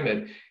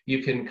expanded,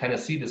 you can kind of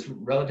see this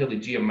relatively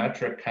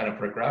geometric kind of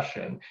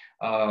progression,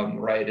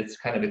 right? It's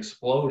kind of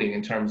exploding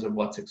in terms of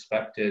what's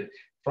expected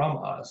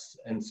from us.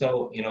 And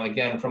so,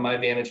 again, from my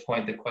vantage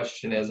point, the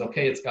question is,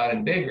 okay, it's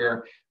gotten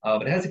bigger,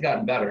 but has it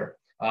gotten better?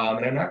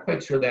 And I'm not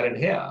quite sure that it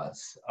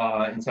has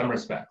in some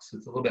respects.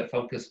 It's a little bit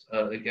focused,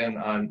 again,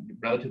 on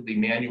relatively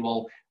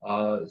manual,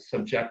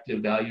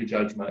 subjective value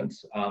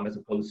judgments, as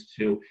opposed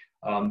to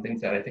things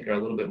that I think are a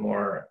little bit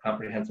more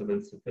comprehensive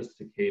and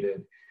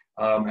sophisticated.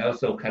 I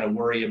also kind of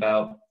worry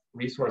about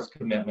resource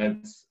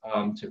commitments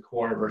to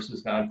core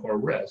versus non-core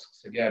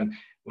risks. Again,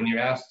 when you're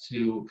asked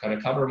to kind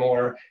of cover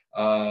more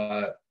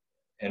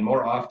and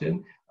more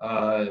often,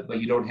 but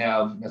you don't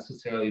have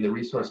necessarily the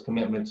resource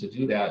commitment to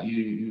do that,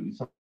 you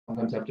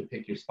sometimes have to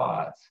pick your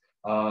spots.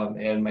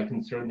 And my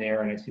concern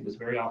there, and I see this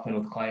very often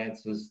with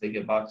clients, is they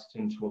get boxed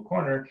into a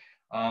corner.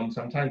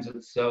 Sometimes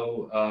it's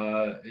so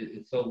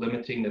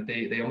limiting that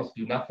they almost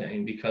do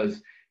nothing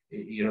because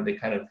they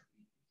kind of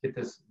hit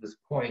this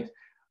point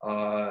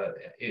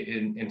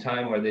in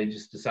time where they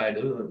just decide,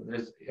 oh,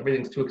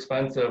 everything's too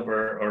expensive,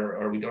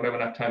 or we don't have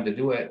enough time to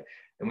do it,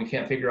 and we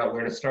can't figure out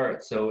where to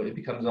start. So it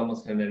becomes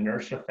almost an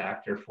inertia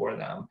factor for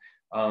them.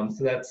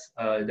 So that's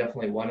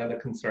definitely one of the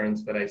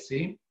concerns that I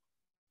see.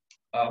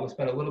 We'll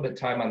spend a little bit of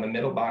time on the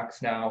middle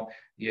box now,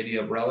 the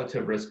idea of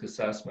relative risk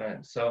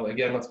assessment. So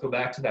again, let's go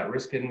back to that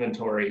risk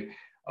inventory.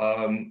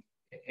 And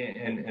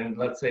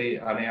let's say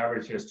on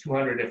average, there's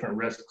 200 different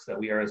risks that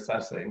we are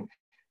assessing.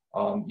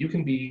 You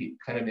can be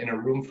kind of in a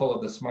room full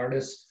of the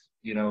smartest,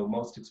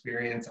 most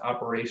experienced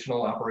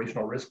operational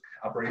risk,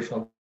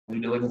 operational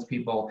due diligence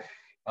people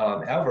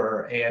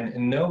ever,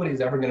 and nobody's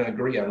ever going to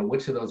agree on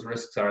which of those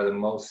risks are the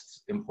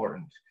most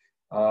important.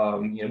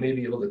 May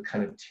be able to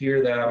kind of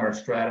tier them or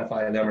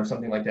stratify them or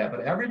something like that,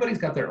 but everybody's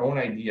got their own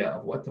idea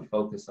of what to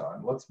focus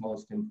on, what's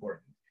most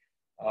important.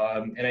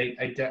 And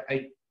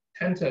I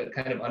tend to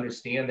kind of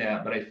understand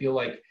that, but I feel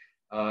like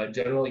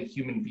generally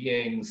human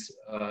beings,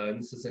 and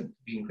this isn't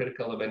being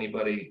critical of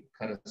anybody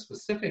kind of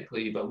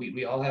specifically, but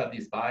we all have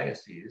these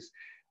biases.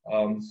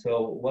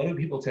 So what do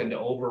people tend to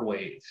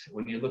overweight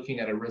when you're looking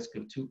at a list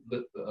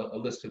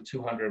of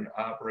 200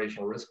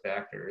 operational risk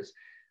factors?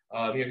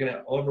 You're going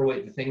to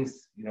overweight the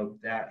things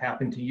that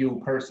happen to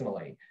you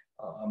personally.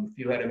 If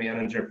you had a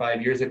manager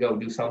 5 years ago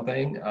do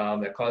something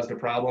that caused a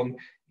problem,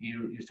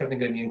 you're certainly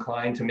going to be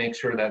inclined to make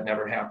sure that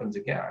never happens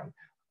again.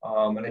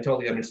 And I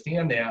totally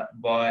understand that,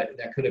 but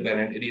that could have been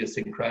an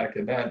idiosyncratic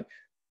event.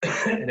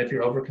 And if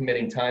you're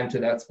overcommitting time to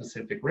that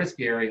specific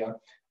risk area,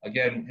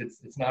 again,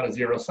 it's not a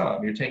zero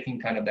sum. You're taking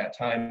kind of that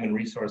time and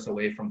resource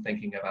away from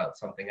thinking about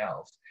something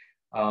else.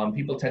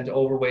 People tend to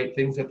overweight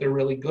things that they're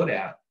really good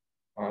at.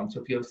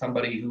 So if you have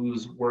somebody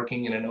who's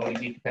working in an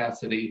ODD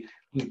capacity,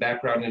 whose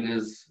background it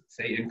is,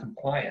 say, in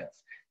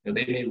compliance,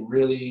 they may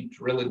really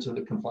drill into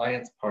the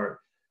compliance part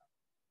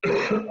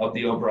of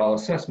the overall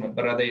assessment,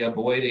 but are they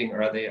avoiding,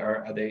 or are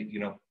they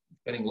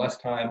spending less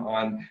time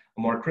on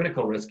a more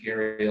critical risk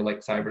area like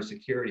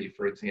cybersecurity,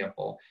 for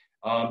example?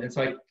 And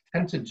so I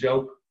tend to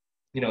joke,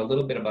 a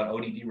little bit about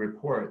ODD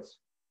reports.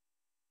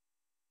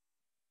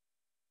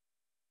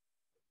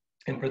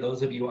 And for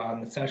those of you on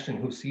the session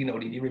who've seen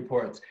ODD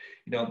reports,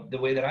 the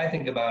way that I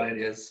think about it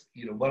is,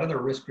 what other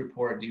risk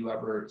report do you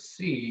ever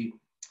see,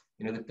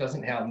 that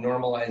doesn't have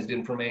normalized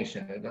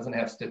information? It doesn't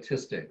have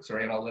statistics or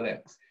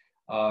analytics.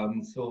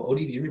 So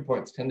ODD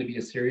reports tend to be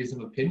a series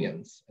of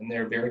opinions, and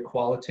they're very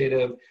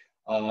qualitative,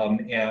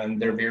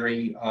 and they're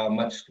very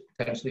much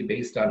potentially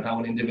based on how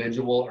an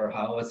individual or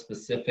how a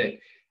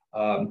specific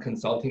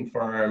consulting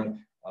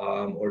firm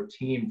or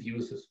team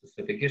views a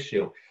specific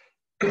issue.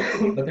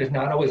 But there's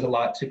not always a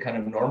lot to kind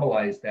of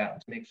normalize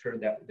that to make sure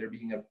that they're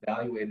being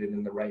evaluated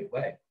in the right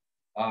way.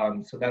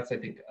 So that's, I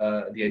think,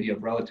 the idea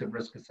of relative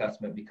risk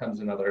assessment becomes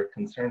another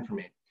concern for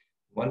me.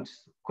 One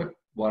quick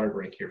water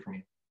break here for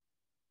me.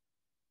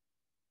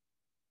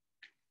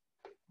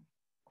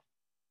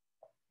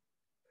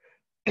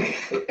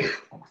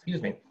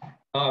 Excuse me.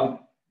 And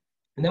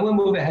then we'll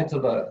move ahead to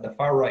the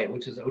far right,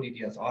 which is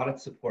ODD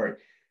audit support.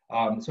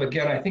 So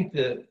again, I think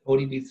the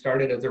ODD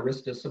started as a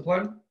risk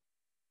discipline,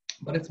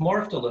 but it's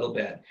morphed a little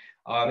bit.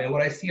 And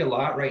what I see a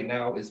lot right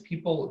now is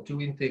people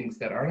doing things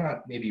that are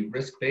not maybe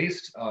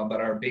risk-based, but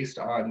are based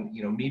on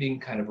meeting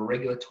kind of a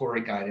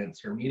regulatory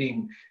guidance or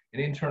meeting an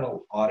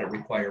internal audit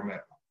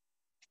requirement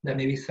that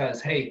maybe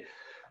says, hey,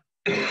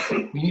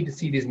 we need to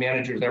see these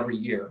managers every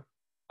year.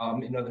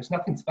 There's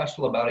nothing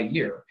special about a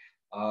year.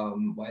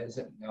 Why is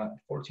it not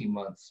 14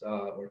 months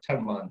or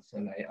 10 months?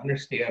 And I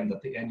understand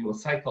that the annual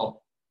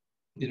cycle,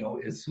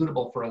 is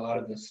suitable for a lot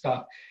of this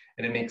stuff,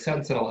 and it makes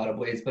sense in a lot of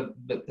ways, but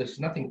there's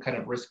nothing kind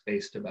of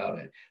risk-based about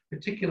it,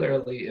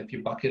 particularly if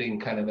you're bucketing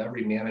kind of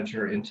every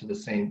manager into the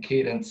same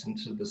cadence,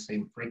 into the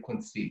same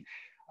frequency.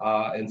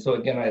 And so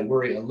again, I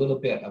worry a little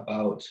bit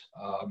about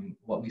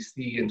what we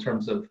see in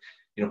terms of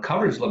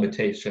coverage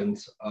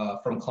limitations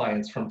from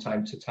clients from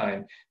time to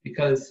time,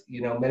 because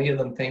many of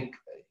them think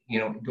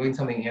doing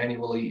something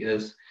annually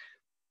is,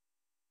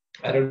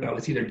 I don't know,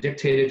 it's either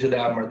dictated to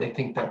them, or they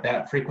think that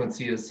that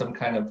frequency is some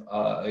kind of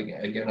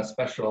again, a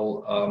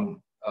special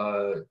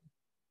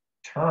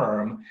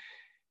term.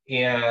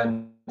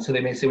 And so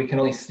they may say we can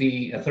only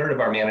see a third of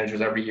our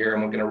managers every year,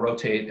 and we're going to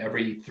rotate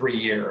every 3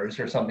 years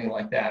or something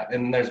like that.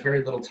 And there's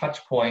very little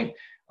touch point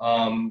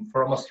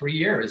for almost 3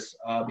 years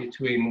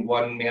between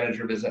one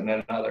manager visit and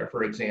another,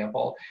 for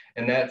example.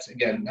 And that's,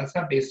 again, that's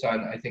not based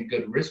on, I think,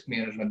 good risk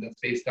management. That's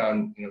based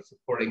on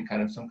supporting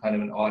some kind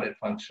of an audit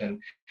function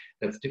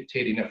that's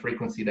dictating a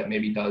frequency that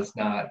maybe does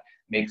not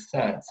make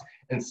sense.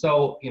 And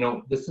so,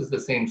 this is the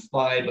same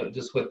slide, but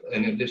just with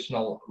an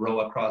additional row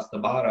across the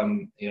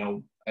bottom.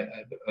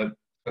 I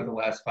spent the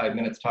last 5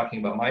 minutes talking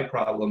about my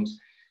problems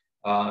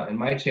and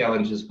my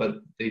challenges, but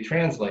they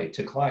translate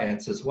to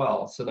clients as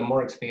well. So the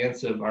more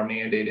expansive our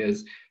mandate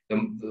is, the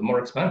more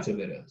expensive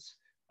it is,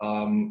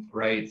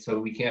 right? So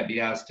we can't be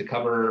asked to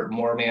cover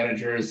more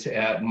managers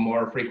at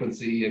more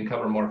frequency and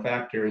cover more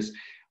factors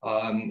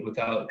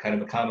without kind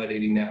of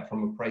accommodating that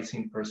from a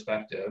pricing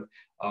perspective.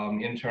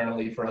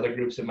 Internally, for other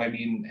groups, it might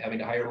mean having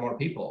to hire more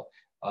people.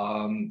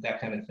 That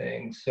kind of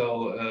thing.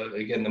 So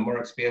again, the more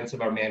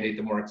expansive our mandate,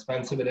 the more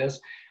expensive it is.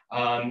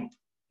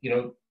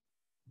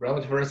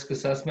 Relative risk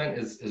assessment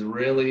is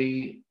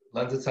really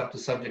lends itself to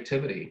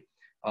subjectivity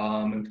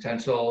and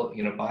potential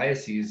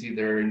biases,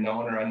 either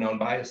known or unknown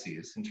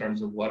biases, in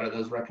terms of what are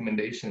those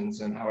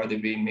recommendations and how are they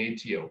being made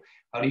to you.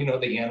 How do you know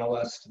the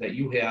analyst that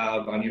you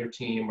have on your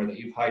team or that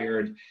you've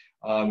hired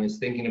is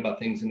thinking about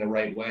things in the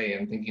right way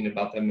and thinking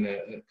about them in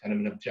a kind of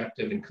an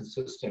objective and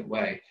consistent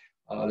way?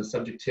 The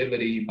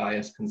subjectivity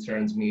bias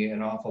concerns me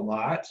an awful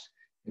lot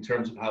in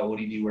terms of how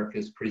ODD work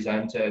is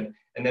presented.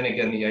 And then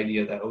again, the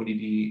idea that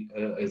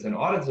ODD is an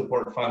audit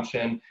support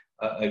function,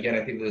 again,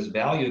 I think there's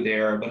value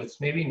there, but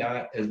it's maybe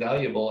not as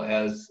valuable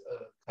as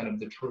kind of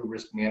the true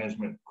risk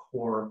management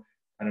core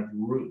kind of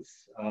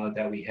roots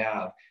that we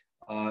have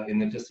in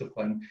the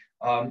discipline.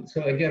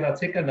 So again, I'll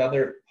take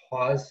another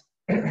pause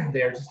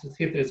there just to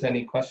see if there's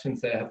any questions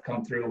that have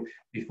come through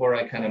before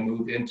I kind of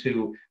move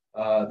into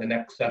the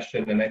next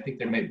session. And I think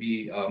there might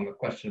be a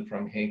question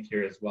from Hank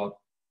here as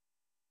well.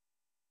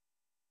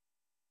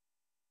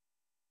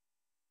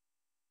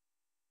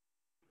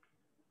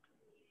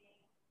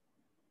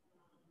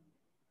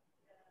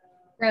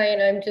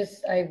 Ryan,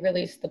 I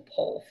released the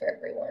poll for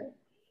everyone.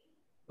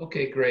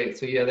 Okay, great.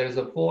 So yeah, there's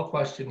a poll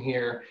question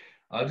here.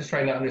 Just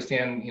trying to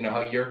understand,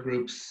 how your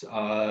groups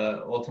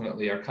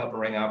ultimately are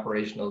covering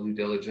operational due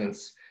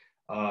diligence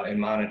and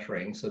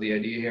monitoring. So the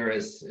idea here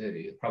is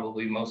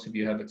probably most of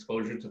you have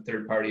exposure to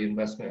third-party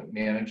investment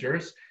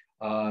managers,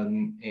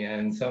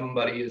 and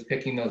somebody is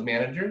picking those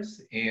managers,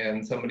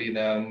 and somebody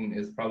then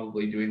is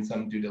probably doing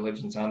some due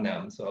diligence on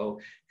them. So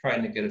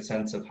trying to get a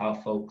sense of how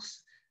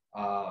folks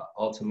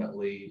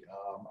ultimately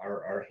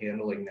are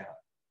handling that.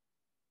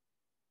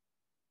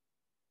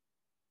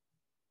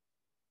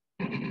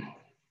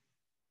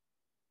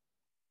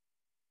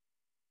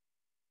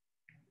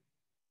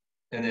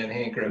 And then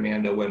Hank or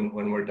Amanda, when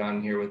we're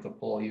done here with the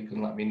poll, you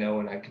can let me know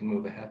and I can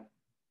move ahead.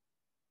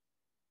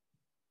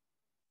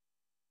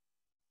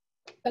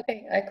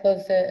 Okay, I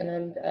closed it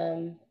and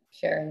I'm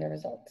sharing the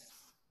results.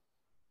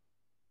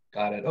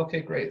 Got it.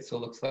 Okay, great. So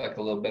it looks like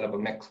a little bit of a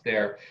mix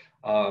there,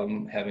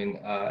 having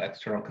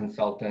external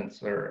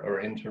consultants or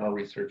internal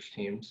research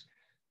teams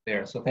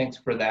there. So thanks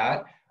for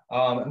that.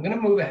 I'm going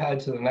to move ahead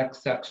to the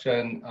next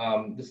section.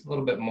 Just a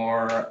little bit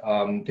more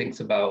thinks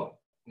about,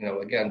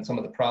 again, some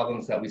of the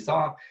problems that we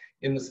saw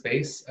in the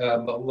space,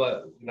 but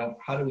what,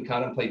 how do we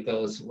contemplate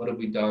those? What have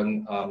we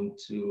done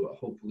to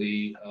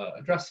hopefully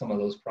address some of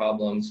those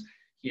problems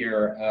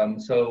here?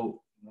 So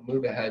we'll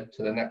move ahead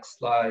to the next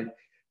slide.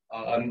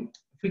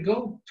 If we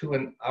go to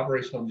an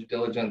operational due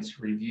diligence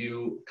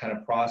review kind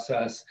of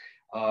process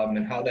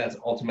and how that's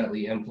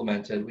ultimately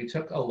implemented, we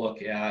took a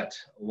look at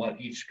what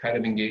each kind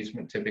of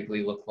engagement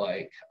typically looked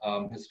like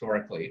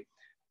historically.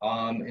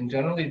 And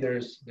generally,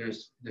 there's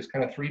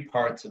kind of 3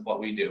 parts of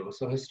what we do.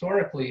 So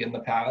historically, in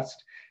the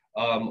past,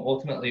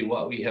 ultimately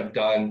what we have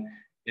done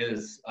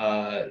is,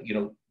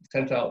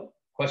 sent out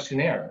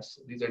questionnaires.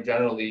 These are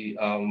generally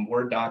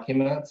Word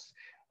documents,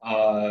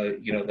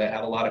 that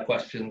have a lot of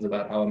questions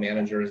about how a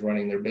manager is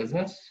running their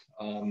business.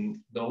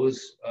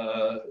 Those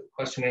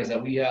questionnaires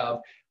that we have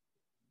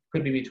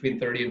could be between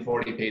 30 and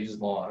 40 pages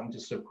long,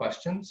 just of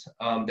questions.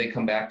 They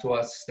come back to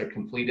us, they're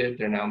completed,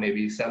 they're now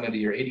maybe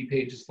 70 or 80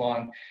 pages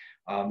long.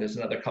 There's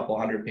another couple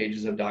hundred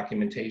pages of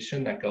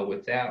documentation that go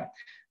with that.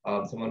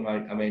 Someone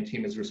on my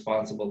team is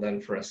responsible then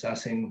for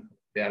assessing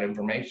that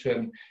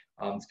information,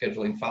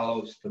 scheduling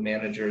follow-ups to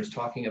managers,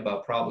 talking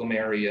about problem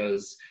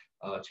areas,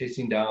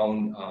 chasing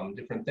down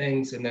different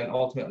things, and then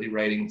ultimately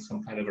writing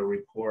some kind of a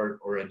report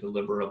or a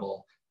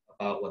deliverable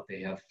about what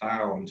they have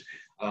found.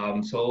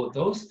 So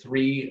those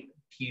 3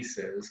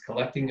 pieces,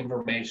 collecting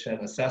information,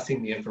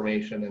 assessing the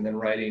information, and then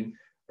writing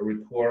a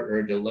report or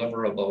a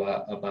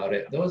deliverable about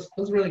it. Those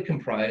really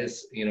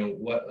comprise,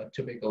 what a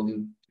typical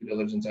due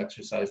diligence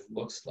exercise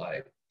looks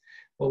like.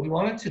 What we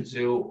wanted to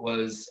do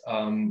was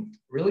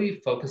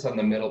really focus on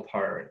the middle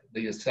part,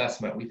 the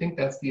assessment. We think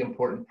that's the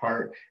important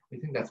part. We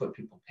think that's what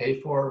people pay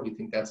for. We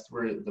think that's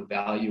where the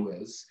value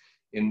is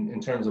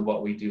in terms of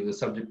what we do, the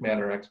subject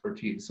matter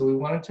expertise. So we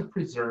wanted to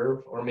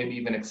preserve or maybe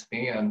even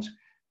expand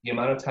the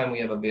amount of time we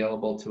have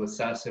available to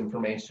assess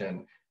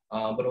information,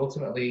 but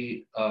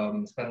ultimately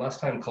spend less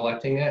time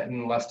collecting it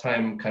and less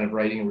time kind of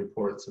writing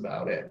reports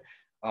about it.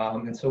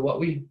 And so what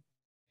we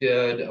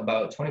did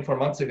about 24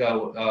 months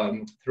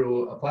ago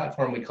through a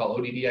platform we call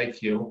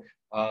ODD-IQ.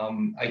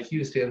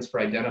 IQ stands for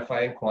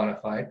Identify and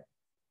Quantify.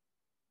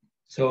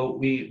 So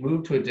we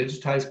moved to a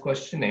digitized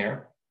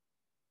questionnaire,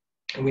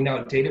 and we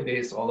now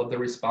database all of the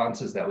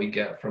responses that we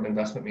get from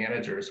investment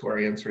managers who are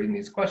answering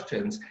these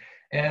questions.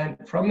 And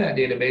from that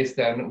database,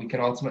 then we can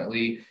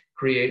ultimately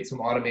create some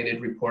automated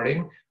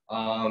reporting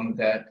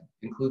that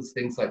includes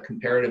things like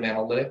comparative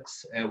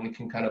analytics, and we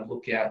can kind of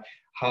look at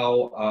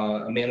how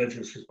a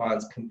manager's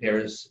response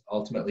compares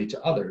ultimately to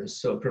others.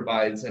 So it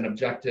provides an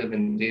objective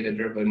and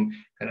data-driven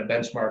kind of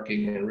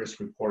benchmarking and risk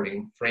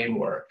reporting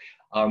framework.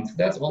 So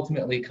that's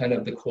ultimately kind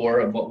of the core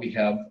of what we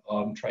have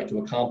tried to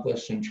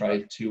accomplish and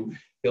tried to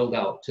build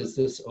out, just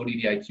this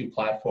ODD-IQ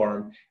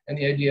platform. And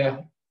the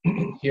idea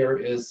here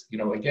is,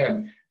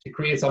 again, to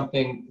create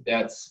something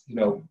that's,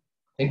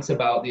 thinks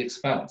about the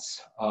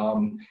expense.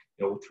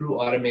 Through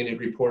automated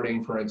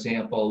reporting, for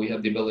example, we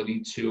have the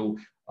ability to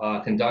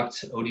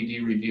conduct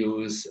ODD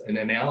reviews and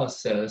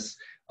analysis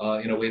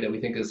in a way that we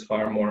think is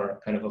far more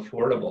kind of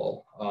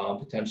affordable,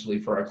 potentially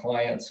for our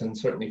clients and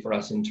certainly for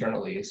us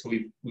internally. So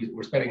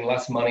we're spending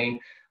less money,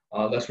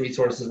 less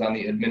resources on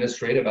the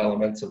administrative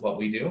elements of what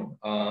we do.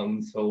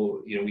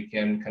 So we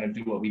can kind of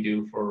do what we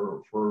do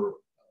for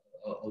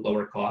a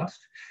lower cost.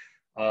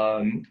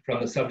 From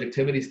the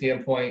subjectivity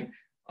standpoint,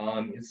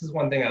 this is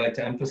one thing I like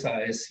to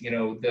emphasize.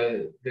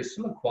 There's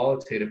still a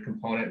qualitative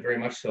component, very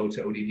much so,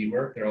 to ODD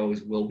work. There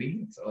always will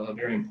be. It's a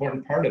very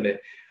important part of it.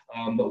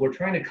 But we're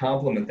trying to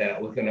complement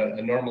that with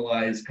a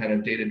normalized kind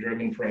of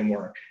data-driven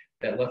framework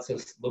that lets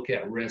us look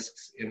at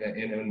risks in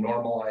a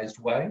normalized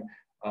way,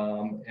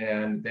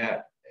 and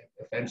that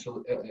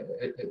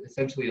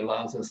essentially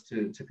allows us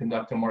to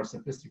conduct a more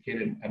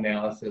sophisticated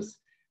analysis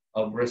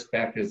of risk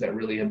factors that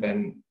really have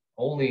been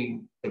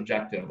only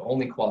subjective,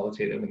 only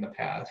qualitative in the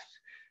past.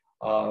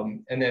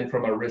 And then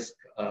from a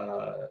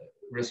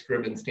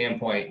risk-driven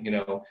standpoint,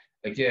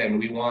 again,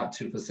 we want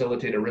to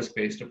facilitate a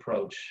risk-based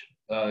approach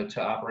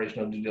to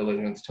operational due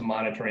diligence, to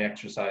monitoring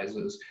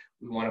exercises.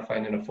 We want to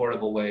find an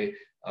affordable way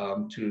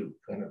to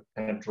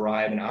kind of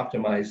drive and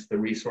optimize the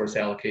resource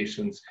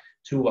allocations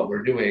to what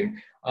we're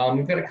doing.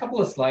 We've got a couple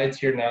of slides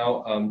here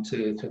now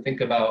to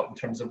think about in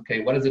terms of,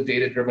 okay, what does a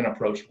data-driven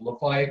approach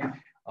look like?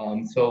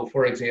 So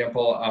for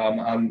example,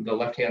 on the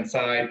left-hand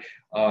side,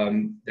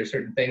 there's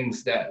certain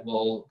things that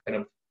will kind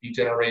of be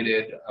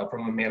generated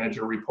from a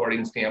manager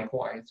reporting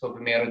standpoint. So if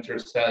a manager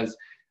says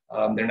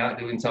they're not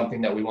doing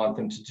something that we want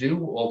them to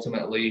do,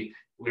 ultimately,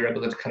 we're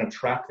able to kind of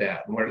track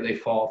that. And where do they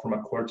fall from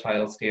a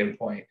quartile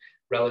standpoint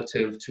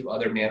relative to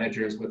other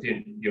managers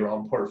within your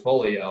own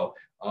portfolio,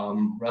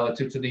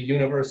 relative to the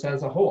universe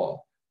as a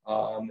whole.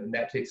 And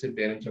that takes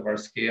advantage of our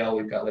scale.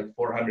 We've got like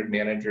 400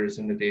 managers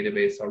in the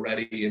database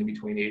already, in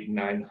between 800 and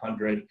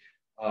 900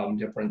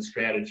 different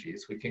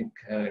strategies. We can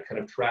kind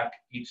of track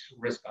each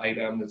risk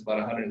item. There's about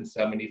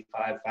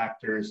 175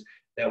 factors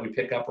that we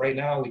pick up right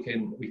now. We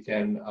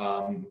can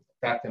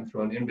track them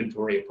through an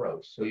inventory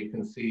approach. So you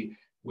can see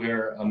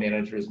where a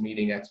manager is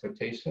meeting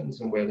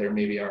expectations and where there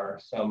maybe are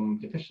some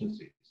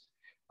deficiencies.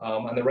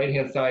 On the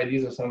right-hand side,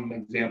 these are some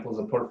examples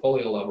of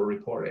portfolio level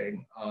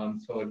reporting.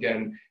 So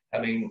again,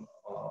 having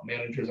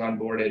managers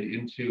onboarded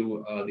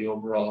into the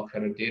overall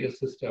kind of data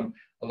system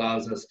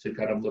allows us to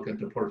kind of look at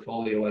the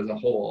portfolio as a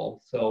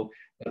whole. So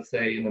let's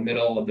say in the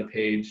middle of the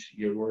page,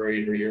 you're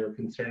worried or you're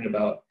concerned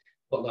about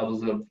what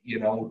levels of,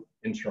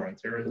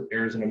 insurance,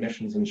 errors and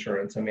omissions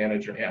insurance a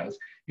manager has.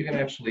 You can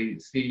actually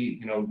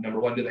see, number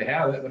one, do they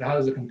have it, but how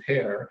does it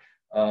compare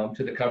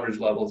to the coverage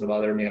levels of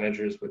other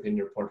managers within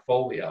your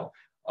portfolio?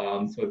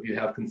 So if you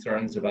have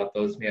concerns about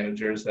those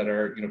managers that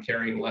are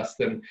carrying less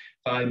than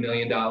 $5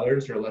 million or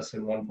less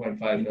than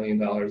 $1.5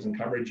 million in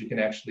coverage, you can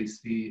actually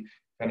see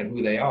kind of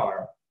who they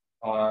are.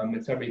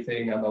 It's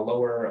everything on the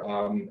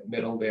lower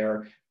middle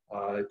there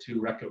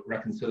to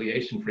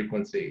reconciliation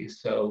frequency.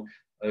 So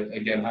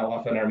again, how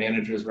often are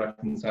managers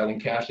reconciling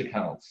cash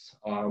accounts,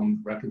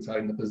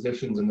 reconciling the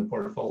positions in the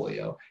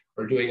portfolio,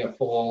 or doing a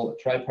full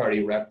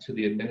tri-party rec to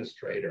the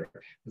administrator?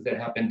 Does that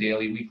happen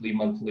daily, weekly,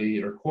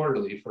 monthly, or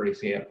quarterly, for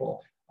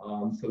example?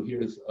 So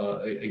here's,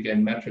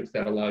 again, metrics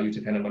that allow you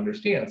to kind of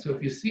understand. So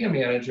if you see a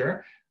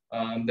manager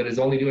that is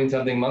only doing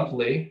something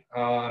monthly,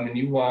 and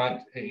you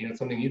want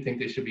something you think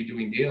they should be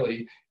doing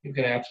daily, you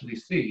can actually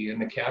see in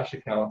the cash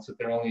accounts that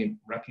they're only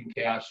wrecking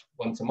cash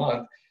once a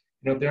month.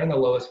 They're in the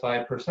lowest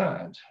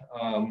 5%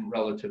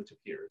 relative to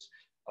peers.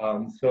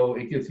 So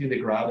it gives you the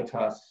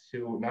gravitas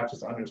to not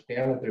just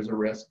understand that there's a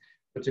risk,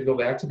 but to go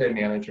back to their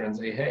manager and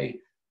say, hey,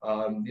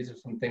 these are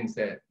some things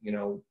that,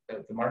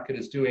 that the market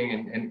is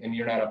doing and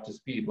you're not up to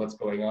speed, what's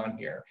going on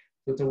here?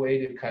 So it's a way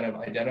to kind of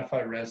identify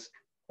risk,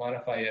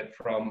 quantify it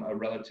from a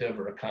relative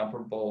or a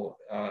comparable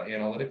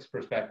analytics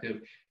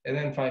perspective, and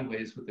then find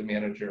ways with the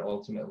manager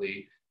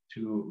ultimately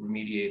to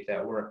remediate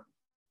that work.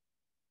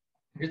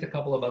 Here's a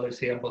couple of other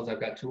samples. I've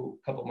got a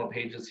couple more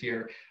pages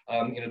here.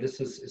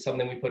 This is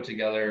something we put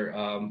together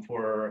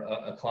for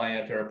a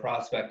client or a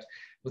prospect.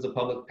 It was a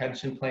public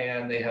pension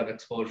plan. They have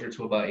exposure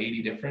to about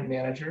 80 different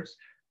managers.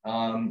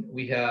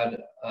 We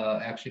had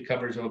actually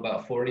coverage of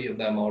about 40 of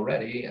them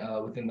already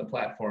within the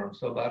platform.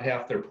 So about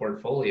half their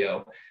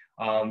portfolio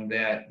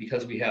that,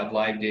 because we have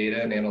live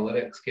data and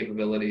analytics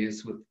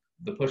capabilities, with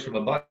the push of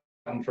a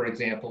button, for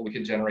example, we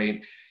could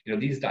generate,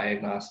 these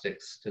diagnostic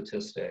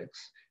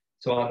statistics.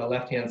 So on the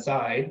left-hand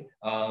side,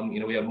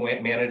 we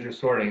have manager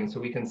sorting.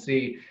 So we can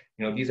see,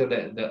 these are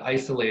the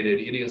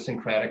isolated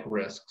idiosyncratic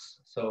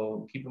risks.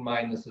 So keep in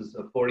mind, this is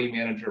a 40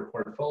 manager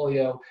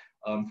portfolio,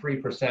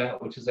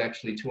 3%, which is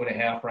actually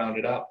 2.5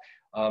 rounded up.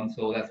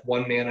 So that's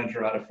one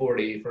manager out of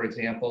 40, for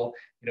example,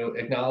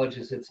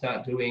 acknowledges it's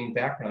not doing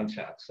background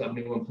checks of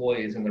new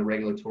employees in their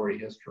regulatory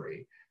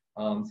history.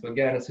 So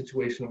again, a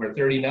situation where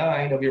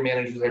 39 of your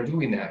managers are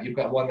doing that. You've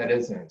got one that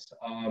isn't.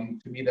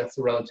 To me, that's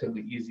a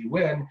relatively easy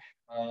win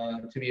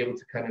to be able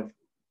to kind of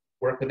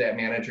work with that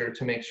manager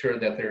to make sure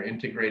that they're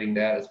integrating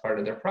that as part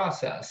of their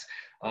process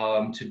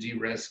to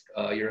de-risk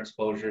your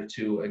exposure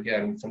to,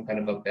 again, some kind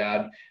of a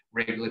bad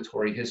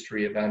regulatory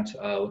history event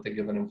with a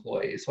given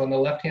employee. So on the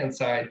left-hand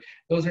side,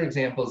 those are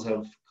examples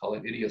of, call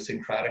it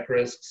idiosyncratic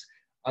risks.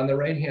 On the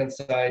right-hand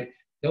side,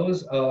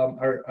 those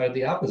are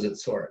the opposite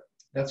sort.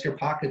 That's your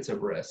pockets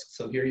of risk.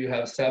 So here you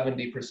have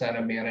 70%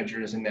 of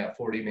managers in that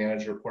 40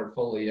 manager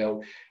portfolio.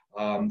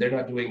 They're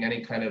not doing any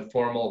kind of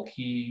formal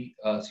key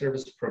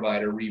service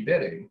provider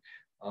rebidding.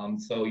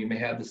 So you may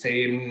have the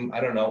same,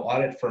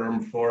 audit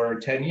firm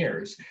for 10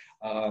 years.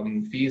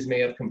 Fees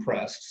may have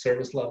compressed,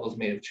 service levels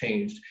may have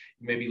changed.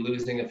 You may be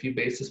losing a few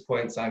basis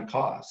points on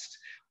cost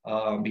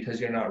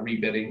because you're not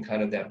rebidding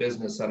kind of that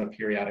business on a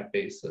periodic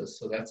basis.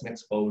 So that's an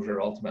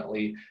exposure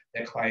ultimately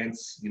that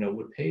clients,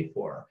 would pay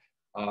for.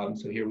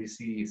 So here we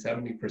see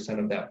 70%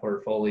 of that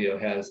portfolio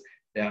has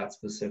that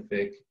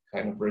specific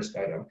kind of risk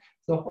item.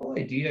 So the whole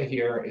idea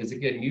here is,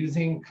 again,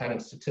 using kind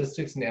of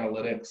statistics and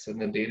analytics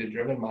and the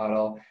data-driven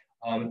model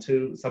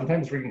to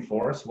sometimes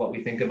reinforce what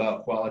we think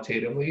about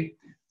qualitatively.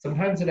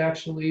 Sometimes it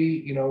actually,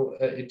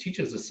 it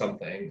teaches us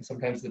something.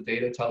 Sometimes the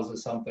data tells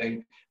us something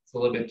that's a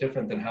little bit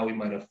different than how we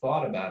might have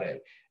thought about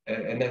it.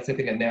 And that's, I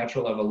think, a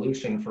natural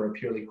evolution for a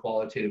purely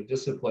qualitative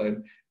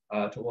discipline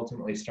to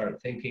ultimately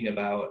start thinking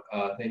about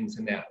things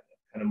in that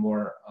kind of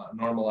more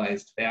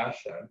normalized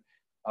fashion.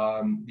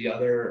 The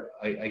other,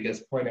 I guess,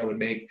 point I would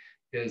make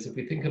is if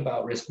we think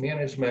about risk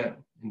management,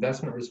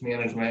 investment risk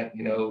management,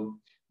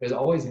 there's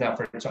always an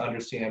effort to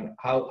understand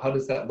how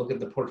does that look at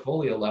the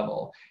portfolio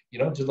level. You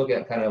don't just look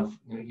at kind of,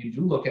 you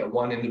do look at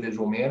one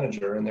individual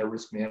manager and their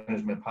risk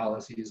management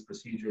policies,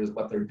 procedures,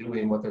 what they're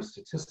doing, what their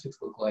statistics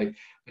look like,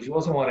 but you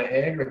also want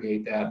to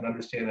aggregate that and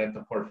understand it at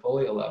the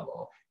portfolio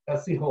level.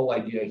 That's the whole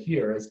idea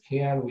here, is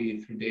can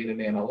we, through data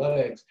and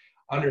analytics,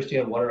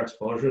 understand what our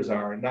exposures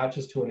are, not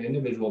just to an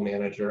individual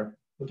manager,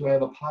 but do I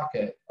have a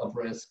pocket of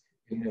risk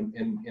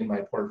in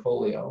my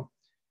portfolio?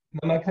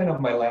 And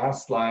then my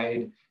last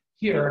slide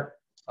here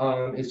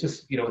is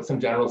just, some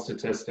general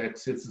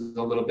statistics. It's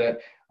a little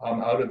bit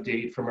out of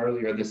date from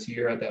earlier this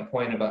year. At that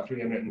point, about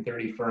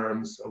 330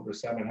 firms, over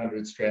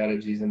 700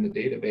 strategies in the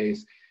database.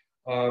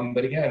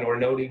 But again, we're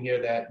noting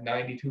here that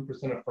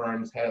 92% of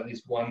firms had at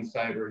least one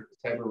cyber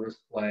risk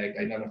flag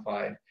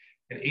identified,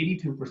 and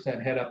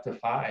 82% had up to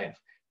 5.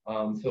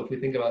 So if we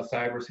think about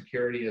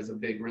cybersecurity as a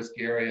big risk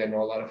area, I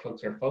know a lot of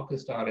folks are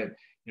focused on it.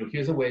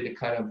 Here's a way to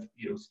kind of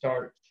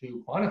start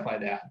to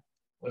quantify that.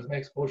 What does my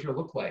exposure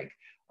look like?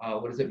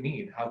 What does it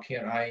mean? How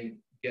can I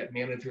get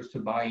managers to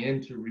buy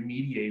into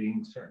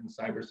remediating certain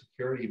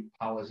cybersecurity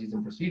policies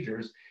and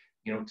procedures,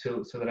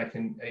 so that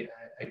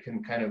I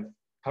can kind of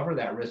cover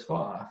that risk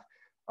off.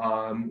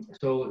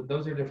 So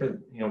those are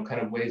different,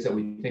 kind of ways that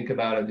we think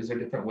about it. These are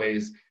different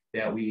ways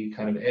that we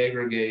kind of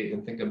aggregate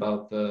and think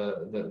about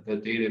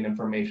the data and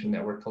information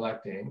that we're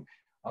collecting.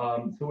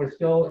 So we're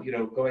still,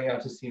 going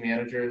out to see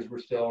managers. We're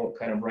still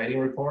kind of writing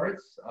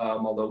reports,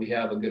 although we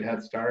have a good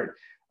head start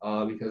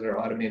because our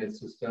automated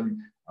system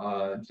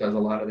does a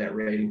lot of that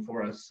rating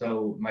for us.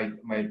 So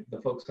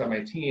the folks on my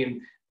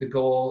team, the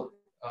goal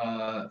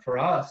for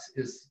us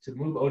is to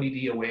move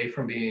ODD away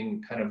from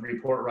being kind of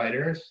report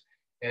writers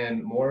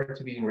and more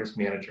to being risk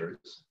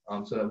managers,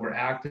 so that we're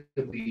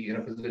actively in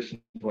a position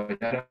to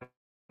identify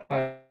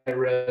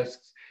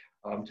risks,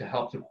 to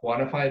help to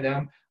quantify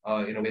them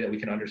in a way that we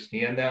can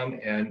understand them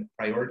and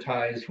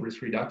prioritize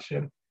risk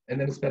reduction, and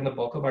then spend the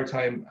bulk of our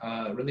time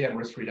really on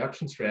risk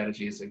reduction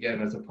strategies,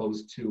 again, as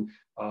opposed to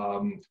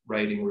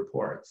writing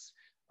reports.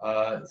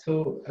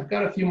 So I've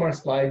got a few more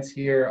slides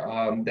here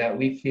that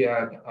we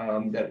can,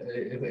 that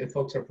if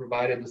folks are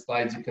provided the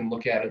slides, you can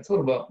look at it. It's a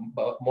little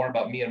bit more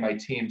about me and my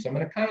team. So I'm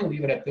going to kind of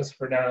leave it at this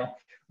for now.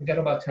 We've got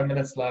about 10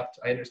 minutes left.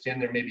 I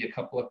understand there may be a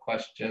couple of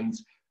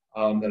questions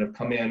that have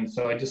come in.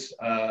 So I just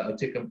I'll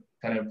take a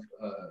kind of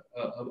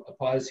a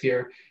pause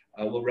here.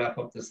 We'll wrap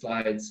up the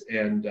slides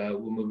and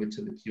we'll move it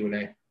to the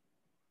Q&A.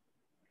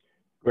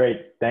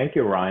 Great, thank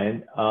you,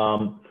 Ryan.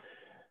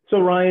 So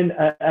Ryan,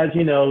 as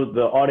you know,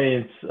 the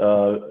audience,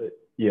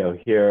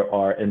 here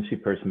are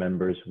NCPERS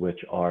members, which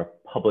are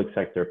public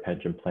sector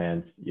pension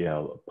plans,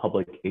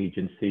 public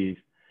agencies.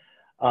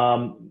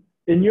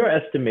 In your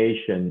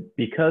estimation,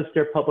 because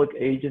they're public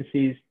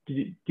agencies,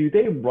 do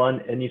they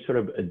run any sort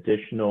of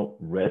additional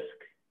risk?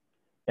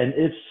 And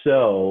if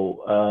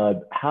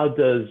so, how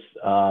does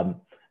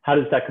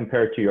that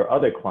compare to your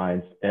other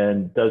clients?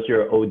 And does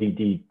your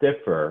ODD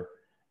differ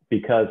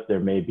because there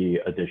may be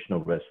additional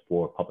risk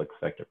for public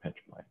sector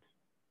pension plans?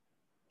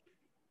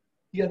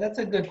 Yeah, that's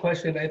a good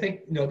question. I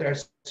think, there are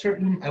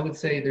certain, I would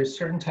say there's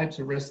certain types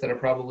of risks that are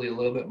probably a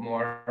little bit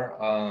more,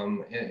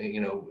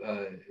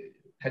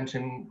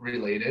 pension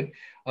related,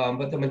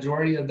 but the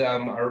majority of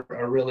them are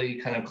really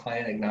kind of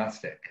client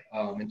agnostic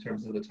in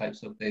terms of the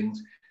types of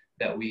things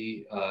that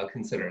we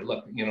consider.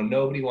 Look,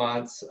 nobody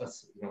wants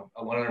us,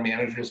 one of their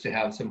managers to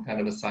have some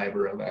kind of a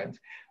cyber event.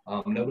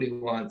 Nobody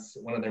wants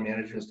one of their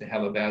managers to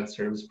have a bad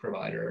service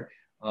provider.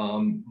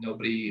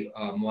 Nobody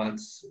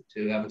wants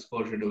to have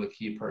exposure to a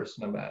key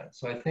person event.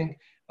 So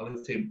I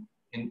would say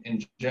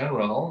in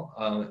general,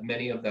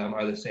 many of them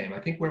are the same.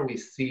 I think where we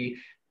see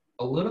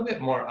a little bit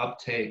more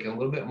uptake and a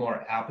little bit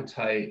more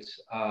appetite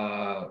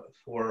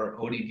for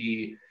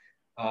ODD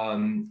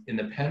in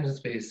the pension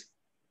space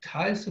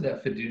ties to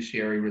that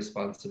fiduciary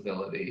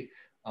responsibility.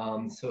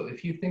 So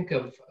if you think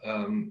of,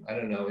 I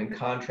don't know, in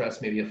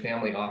contrast, maybe a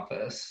family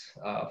office,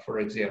 for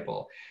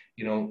example,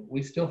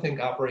 we still think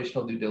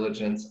operational due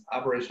diligence,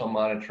 operational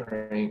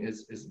monitoring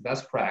is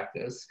best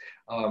practice.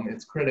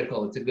 It's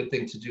critical, it's a good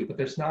thing to do, but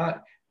there's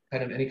not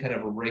kind of any kind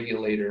of a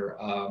regulator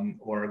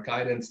or a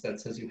guidance that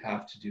says you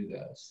have to do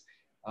this.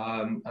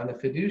 On the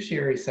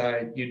fiduciary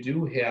side, you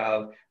do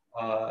have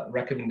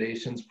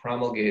recommendations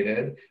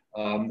promulgated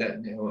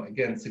that,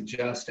 again,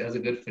 suggest as a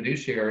good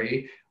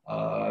fiduciary,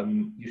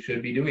 you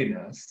should be doing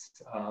this.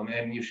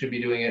 And you should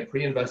be doing it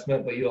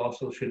pre-investment, but you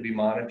also should be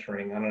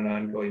monitoring on an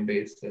ongoing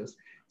basis.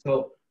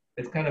 So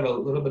it's kind of a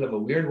little bit of a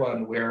weird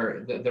one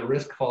where the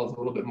risk falls a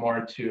little bit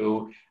more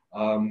to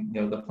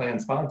the plan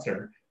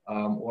sponsor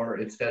or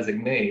its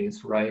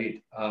designates,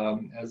 right?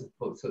 As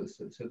opposed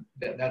to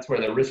that's where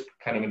the risk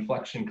kind of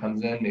inflection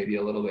comes in maybe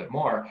a little bit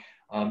more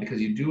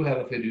because you do have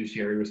a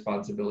fiduciary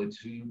responsibility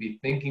to be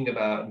thinking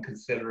about and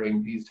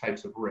considering these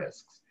types of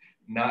risks,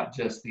 not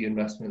just the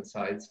investment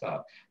side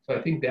stuff. So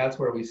I think that's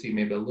where we see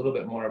maybe a little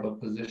bit more of a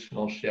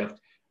positional shift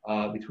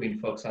between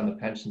folks on the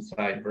pension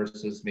side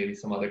versus maybe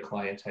some other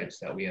client types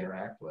that we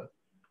interact with.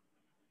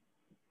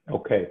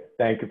 Okay,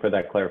 thank you for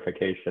that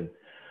clarification.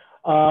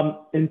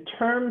 In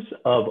terms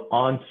of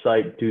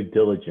on-site due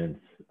diligence,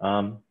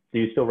 do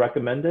you still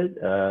recommend it,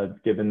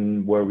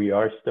 given where we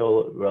are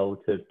still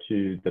relative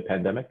to the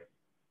pandemic?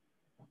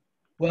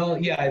 Well,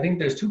 yeah, I think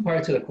there's two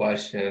parts of the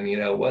question.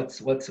 What's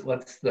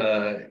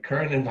the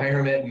current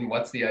environment and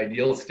what's the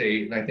ideal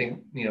state? And I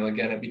think,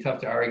 again, it'd be tough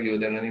to argue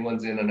that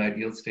anyone's in an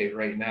ideal state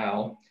right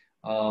now,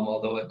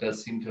 although it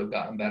does seem to have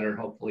gotten better,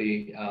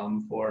 hopefully,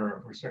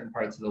 for certain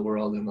parts of the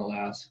world in the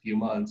last few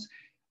months.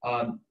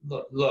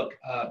 Look,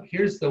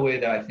 here's the way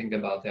that I think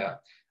about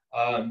that.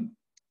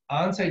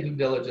 On-site due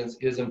diligence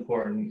is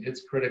important.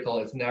 It's critical.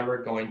 It's never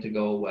going to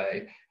go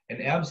away.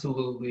 And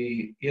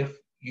absolutely, if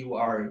you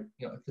are,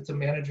 if it's a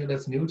manager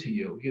that's new to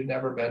you, you've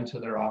never been to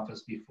their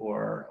office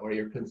before, or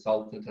your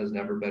consultant has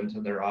never been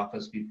to their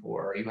office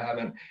before, or you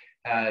haven't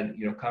had,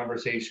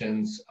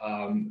 conversations,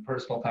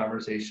 personal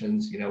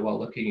conversations, while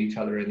looking each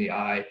other in the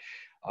eye,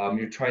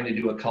 you're trying to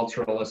do a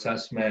cultural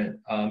assessment,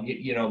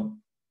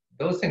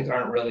 those things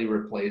aren't really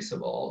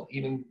replaceable,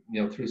 even,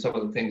 through some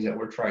of the things that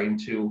we're trying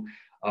to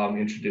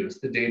introduce,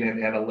 the data and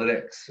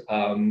analytics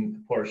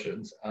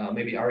portions.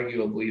 Maybe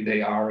arguably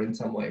they are in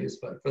some ways,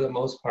 but for the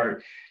most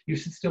part, you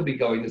should still be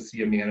going to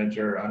see a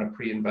manager on a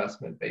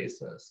pre-investment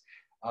basis.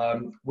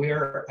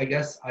 Where I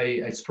guess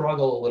I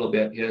struggle a little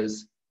bit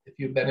is if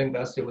you've been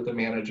invested with a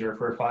manager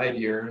for 5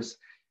 years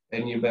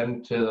and you've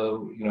been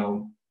to,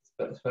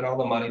 spend all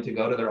the money to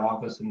go to their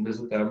office and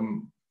visit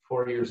them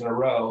 4 years in a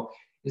row,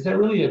 is that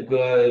really a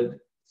good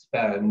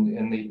spend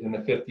in the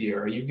 5th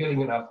year? Are you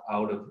getting enough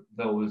out of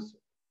those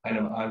kind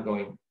of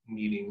ongoing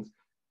meetings?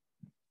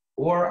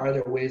 Or are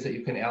there ways that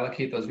you can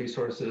allocate those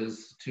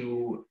resources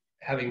to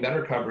having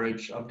better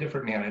coverage of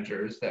different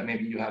managers that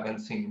maybe you haven't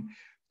seen?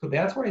 So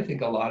that's where I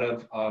think a lot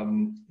of,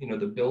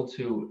 the build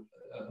to,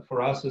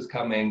 for us is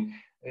coming,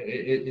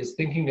 is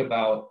thinking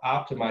about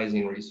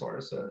optimizing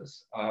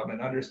resources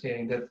and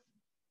understanding that,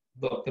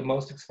 look, the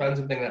most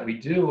expensive thing that we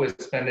do is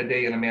spend a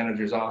day in a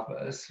manager's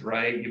office,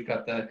 right? You've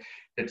got the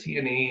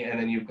T&E, and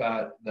then you've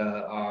got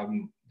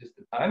the just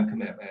the time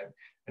commitment,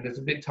 and it's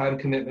a big time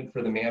commitment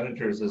for the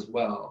managers as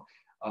well.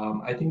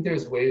 I think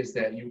there's ways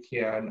that you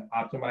can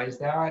optimize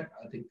that.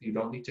 I think you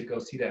don't need to go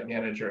see that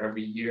manager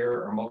every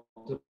year or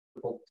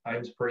multiple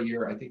times per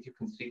year. I think you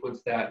can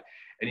sequence that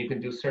and you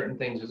can do certain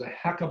things. There's a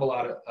heck of a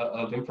lot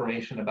of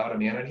information about a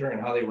manager and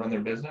how they run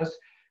their business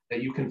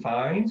that you can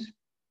find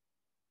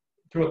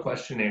through a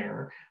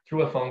questionnaire,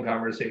 through a phone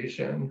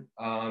conversation.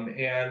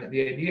 And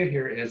the idea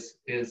here is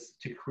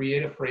to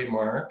create a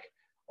framework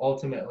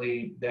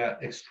ultimately that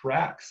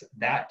extracts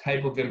that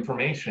type of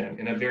information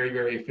in a very,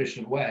 very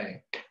efficient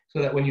way.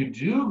 So that when you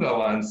do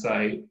go on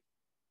site,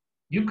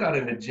 you've got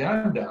an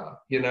agenda.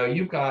 You know,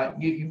 you've got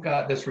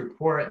this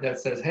report that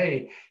says,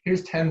 hey,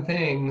 here's 10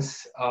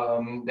 things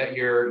that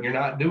you're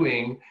not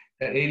doing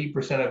that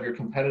 80% of your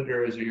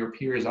competitors or your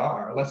peers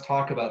are. Let's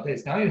talk about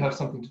this. Now you have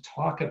something to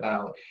talk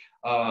about.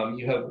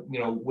 You have, you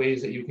know,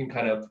 ways that you can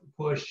kind of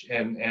push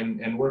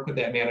and work with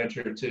that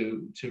manager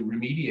to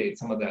remediate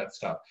some of that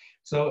stuff.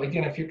 So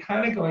again, if you're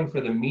kind of going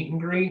for the meet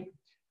and greet,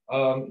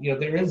 you know,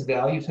 there is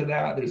value to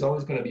that. There's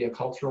always going to be a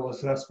cultural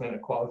assessment, a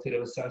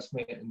qualitative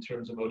assessment in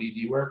terms of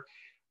ODD work.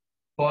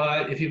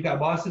 But if you've got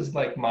bosses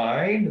like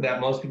mine,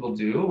 that most people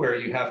do, where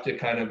you have to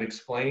kind of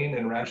explain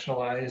and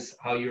rationalize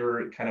how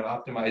you're kind of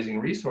optimizing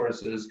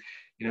resources,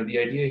 you know, the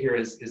idea here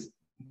is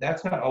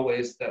that's not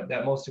always,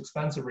 that most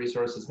expensive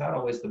resource is not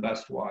always the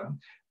best one.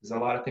 There's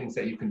a lot of things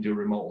that you can do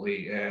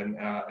remotely. And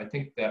I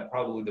think that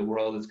probably the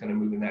world is going to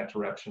move in that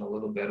direction a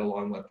little bit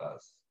along with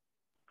us.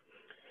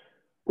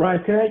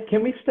 Ryan,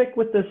 can we stick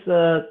with this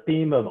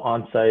theme of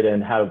on-site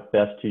and how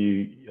best to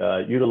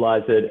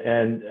utilize it?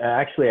 And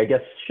actually, I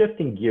guess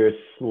shifting gears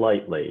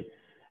slightly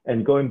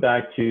and going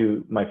back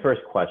to my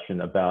first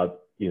question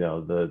about, you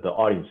know, the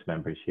audience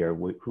members here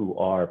who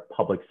are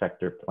public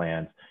sector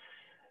plans.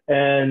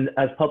 And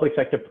as public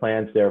sector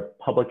plans, they're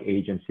public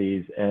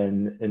agencies,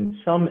 and in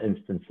some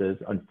instances,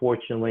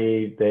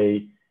 unfortunately,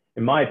 they,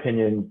 in my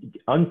opinion,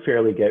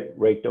 unfairly get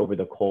raked over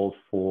the coals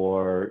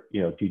for,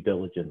 you know, due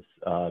diligence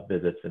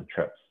visits and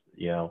trips,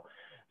 you know.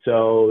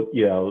 So,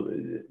 you know,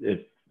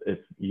 if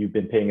you've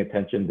been paying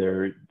attention,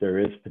 there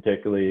is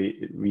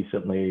particularly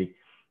recently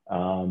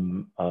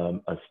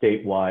a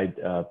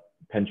statewide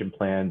pension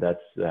plan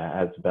that's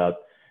has about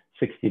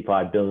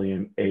 65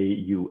 billion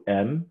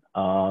AUM,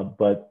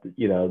 but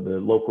you know, the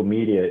local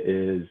media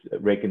is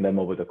raking them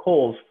over the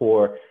coals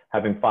for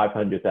having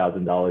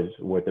 $500,000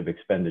 worth of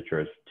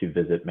expenditures to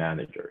visit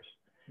managers.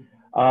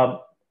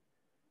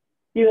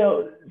 You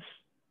know,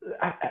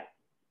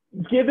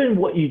 given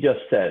what you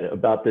just said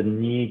about the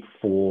need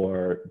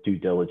for due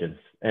diligence,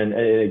 and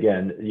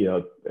again, you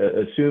know,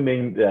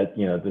 assuming that,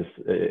 you know, this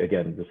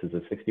is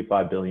a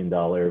 $65 billion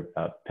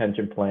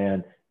pension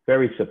plan,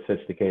 very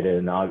sophisticated,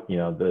 and you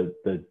know,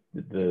 the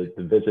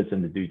visits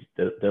and the due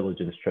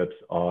diligence trips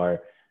are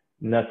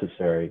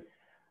necessary.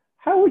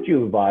 How would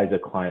you advise a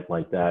client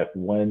like that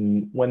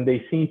when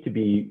they seem to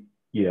be,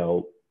 you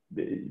know,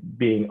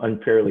 being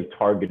unfairly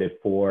targeted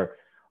for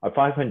a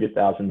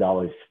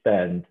 $500,000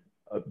 spend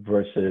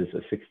versus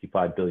a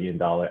 $65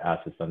 billion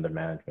assets under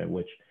management,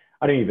 which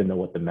I don't even know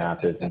what the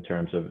math is in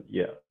terms of,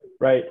 yeah,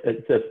 right?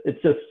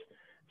 It's just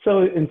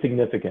so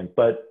insignificant.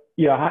 But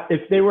yeah,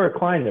 if they were a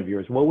client of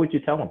yours, what would you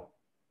tell them?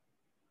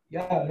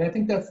 Yeah, and I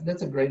think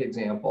that's a great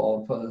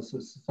example.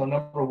 So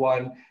number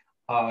one,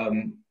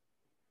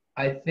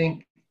 I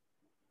think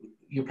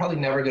you're probably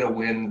never going to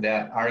win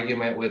that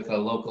argument with a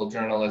local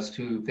journalist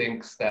who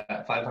thinks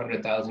that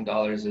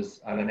 $500,000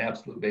 is, on an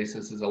absolute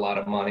basis, is a lot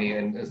of money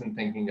and isn't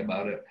thinking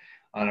about it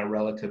on a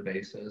relative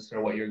basis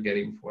or what you're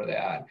getting for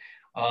that.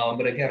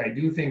 But again, I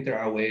do think there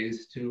are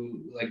ways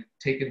to like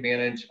take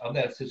advantage of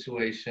that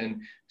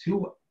situation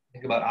to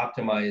think about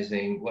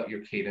optimizing what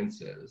your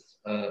cadence is.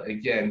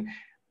 Again,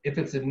 if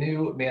it's a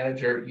new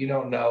manager, you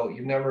don't know,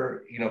 you've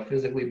never, you know,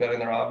 physically been in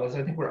their office,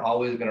 I think we're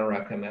always going to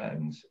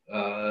recommend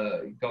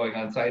going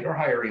on site or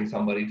hiring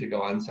somebody to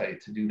go on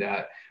site to do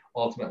that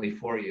ultimately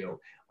for you.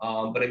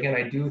 But again,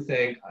 I do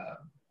think,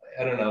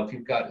 I don't know, if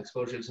you've got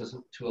exposure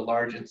to a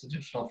large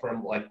institutional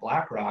firm like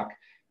BlackRock,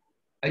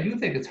 I do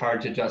think it's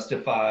hard to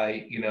justify,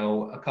 you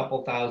know, a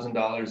couple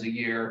 $1,000s a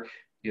year,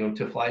 you know,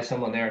 to fly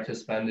someone there to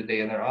spend a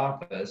day in their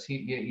office.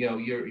 You know,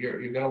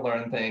 you're going to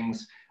learn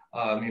things.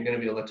 You're going to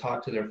be able to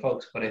talk to their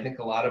folks, but I think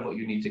a lot of what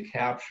you need to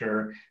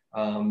capture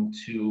to,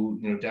 you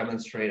know,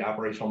 demonstrate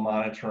operational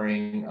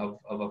monitoring of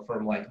a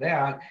firm like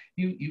that,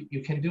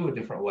 you can do a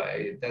different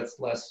way. That's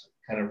less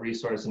kind of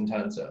resource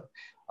intensive,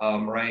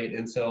 right?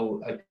 And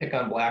so I pick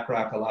on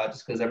BlackRock a lot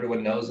just because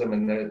everyone knows them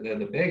and they're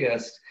the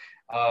biggest.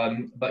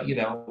 But, you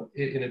know,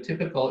 in a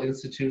typical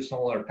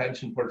institutional or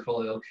pension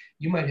portfolio,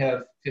 you might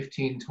have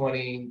 15,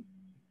 20,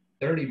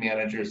 30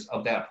 managers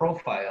of that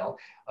profile.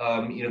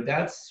 You know,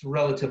 that's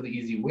relatively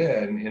easy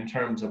win in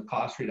terms of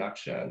cost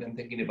reduction and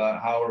thinking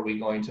about how are we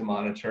going to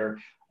monitor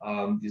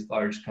these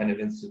large kind of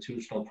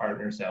institutional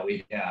partners that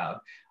we have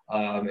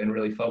and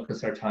really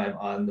focus our time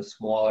on the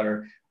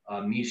smaller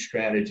niche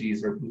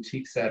strategies or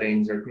boutique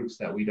settings or groups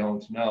that we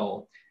don't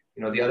know.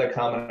 You know, the other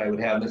comment I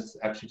would have, this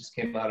actually just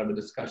came out of a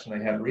discussion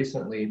I had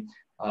recently.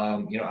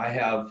 You know, I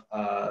have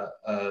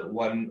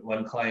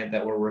one client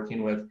that we're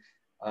working with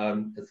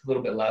It's a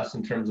little bit less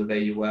in terms of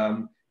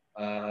AUM,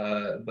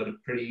 but a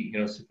pretty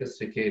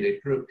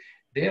sophisticated group.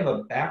 They have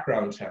a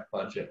background check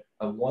budget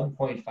of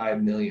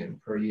 1.5 million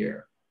per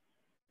year.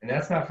 And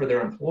that's not for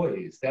their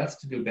employees. That's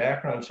to do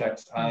background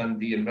checks on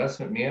the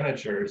investment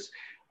managers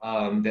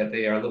that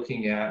they are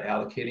looking at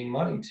allocating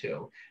money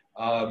to.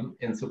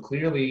 And so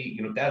clearly,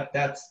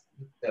 that's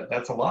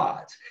a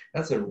lot.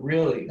 That's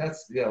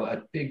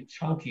a big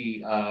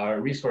chunky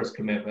resource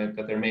commitment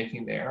that they're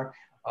making there.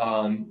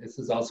 This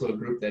is also a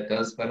group that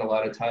does spend a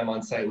lot of time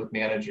on site with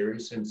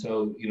managers. And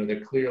so, they're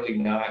clearly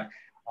not,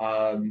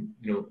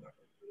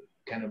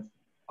 kind of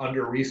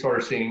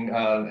under-resourcing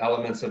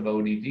elements of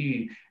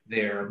ODD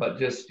there, but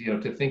just,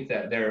 to think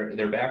that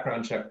their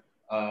background check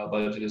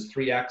budget is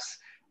 3x,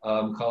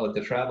 call it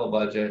the travel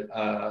budget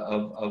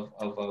of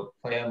a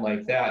plan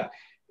like that,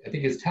 I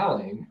think is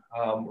telling,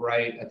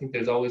 right? I think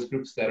there's always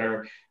groups that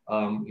are,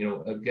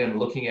 again,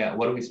 looking at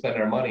what do we spend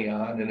our money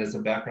on, and is a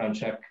background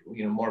check,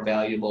 more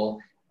valuable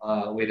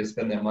way to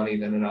spend that money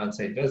than an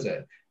on-site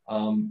visit.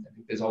 I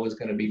think there's always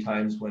going to be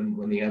times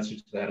when the answer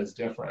to that is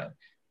different.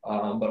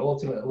 But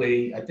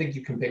ultimately, I think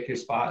you can pick your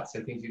spots.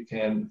 I think you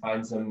can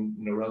find some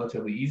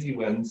relatively easy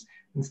wins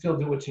and still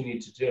do what you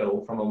need to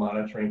do from a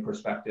monitoring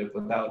perspective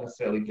without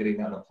necessarily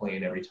getting on a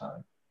plane every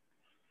time.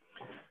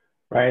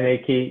 Ryan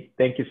Akey,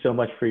 thank you so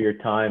much for your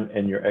time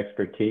and your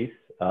expertise.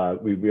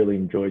 We really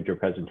enjoyed your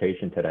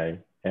presentation today.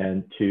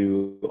 And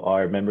to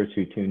our members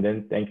who tuned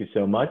in, thank you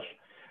so much.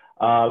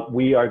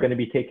 We are going to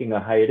be taking a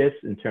hiatus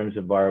in terms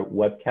of our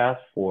webcast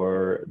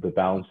for the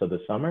balance of the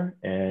summer,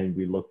 and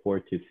we look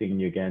forward to seeing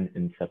you again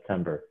in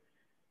September.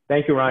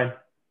 Thank you, Ryan.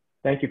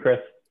 Thank you, Chris.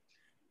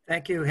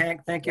 Thank you,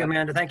 Hank. Thank you,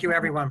 Amanda. Thank you,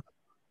 everyone.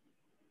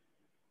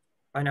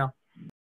 Bye now.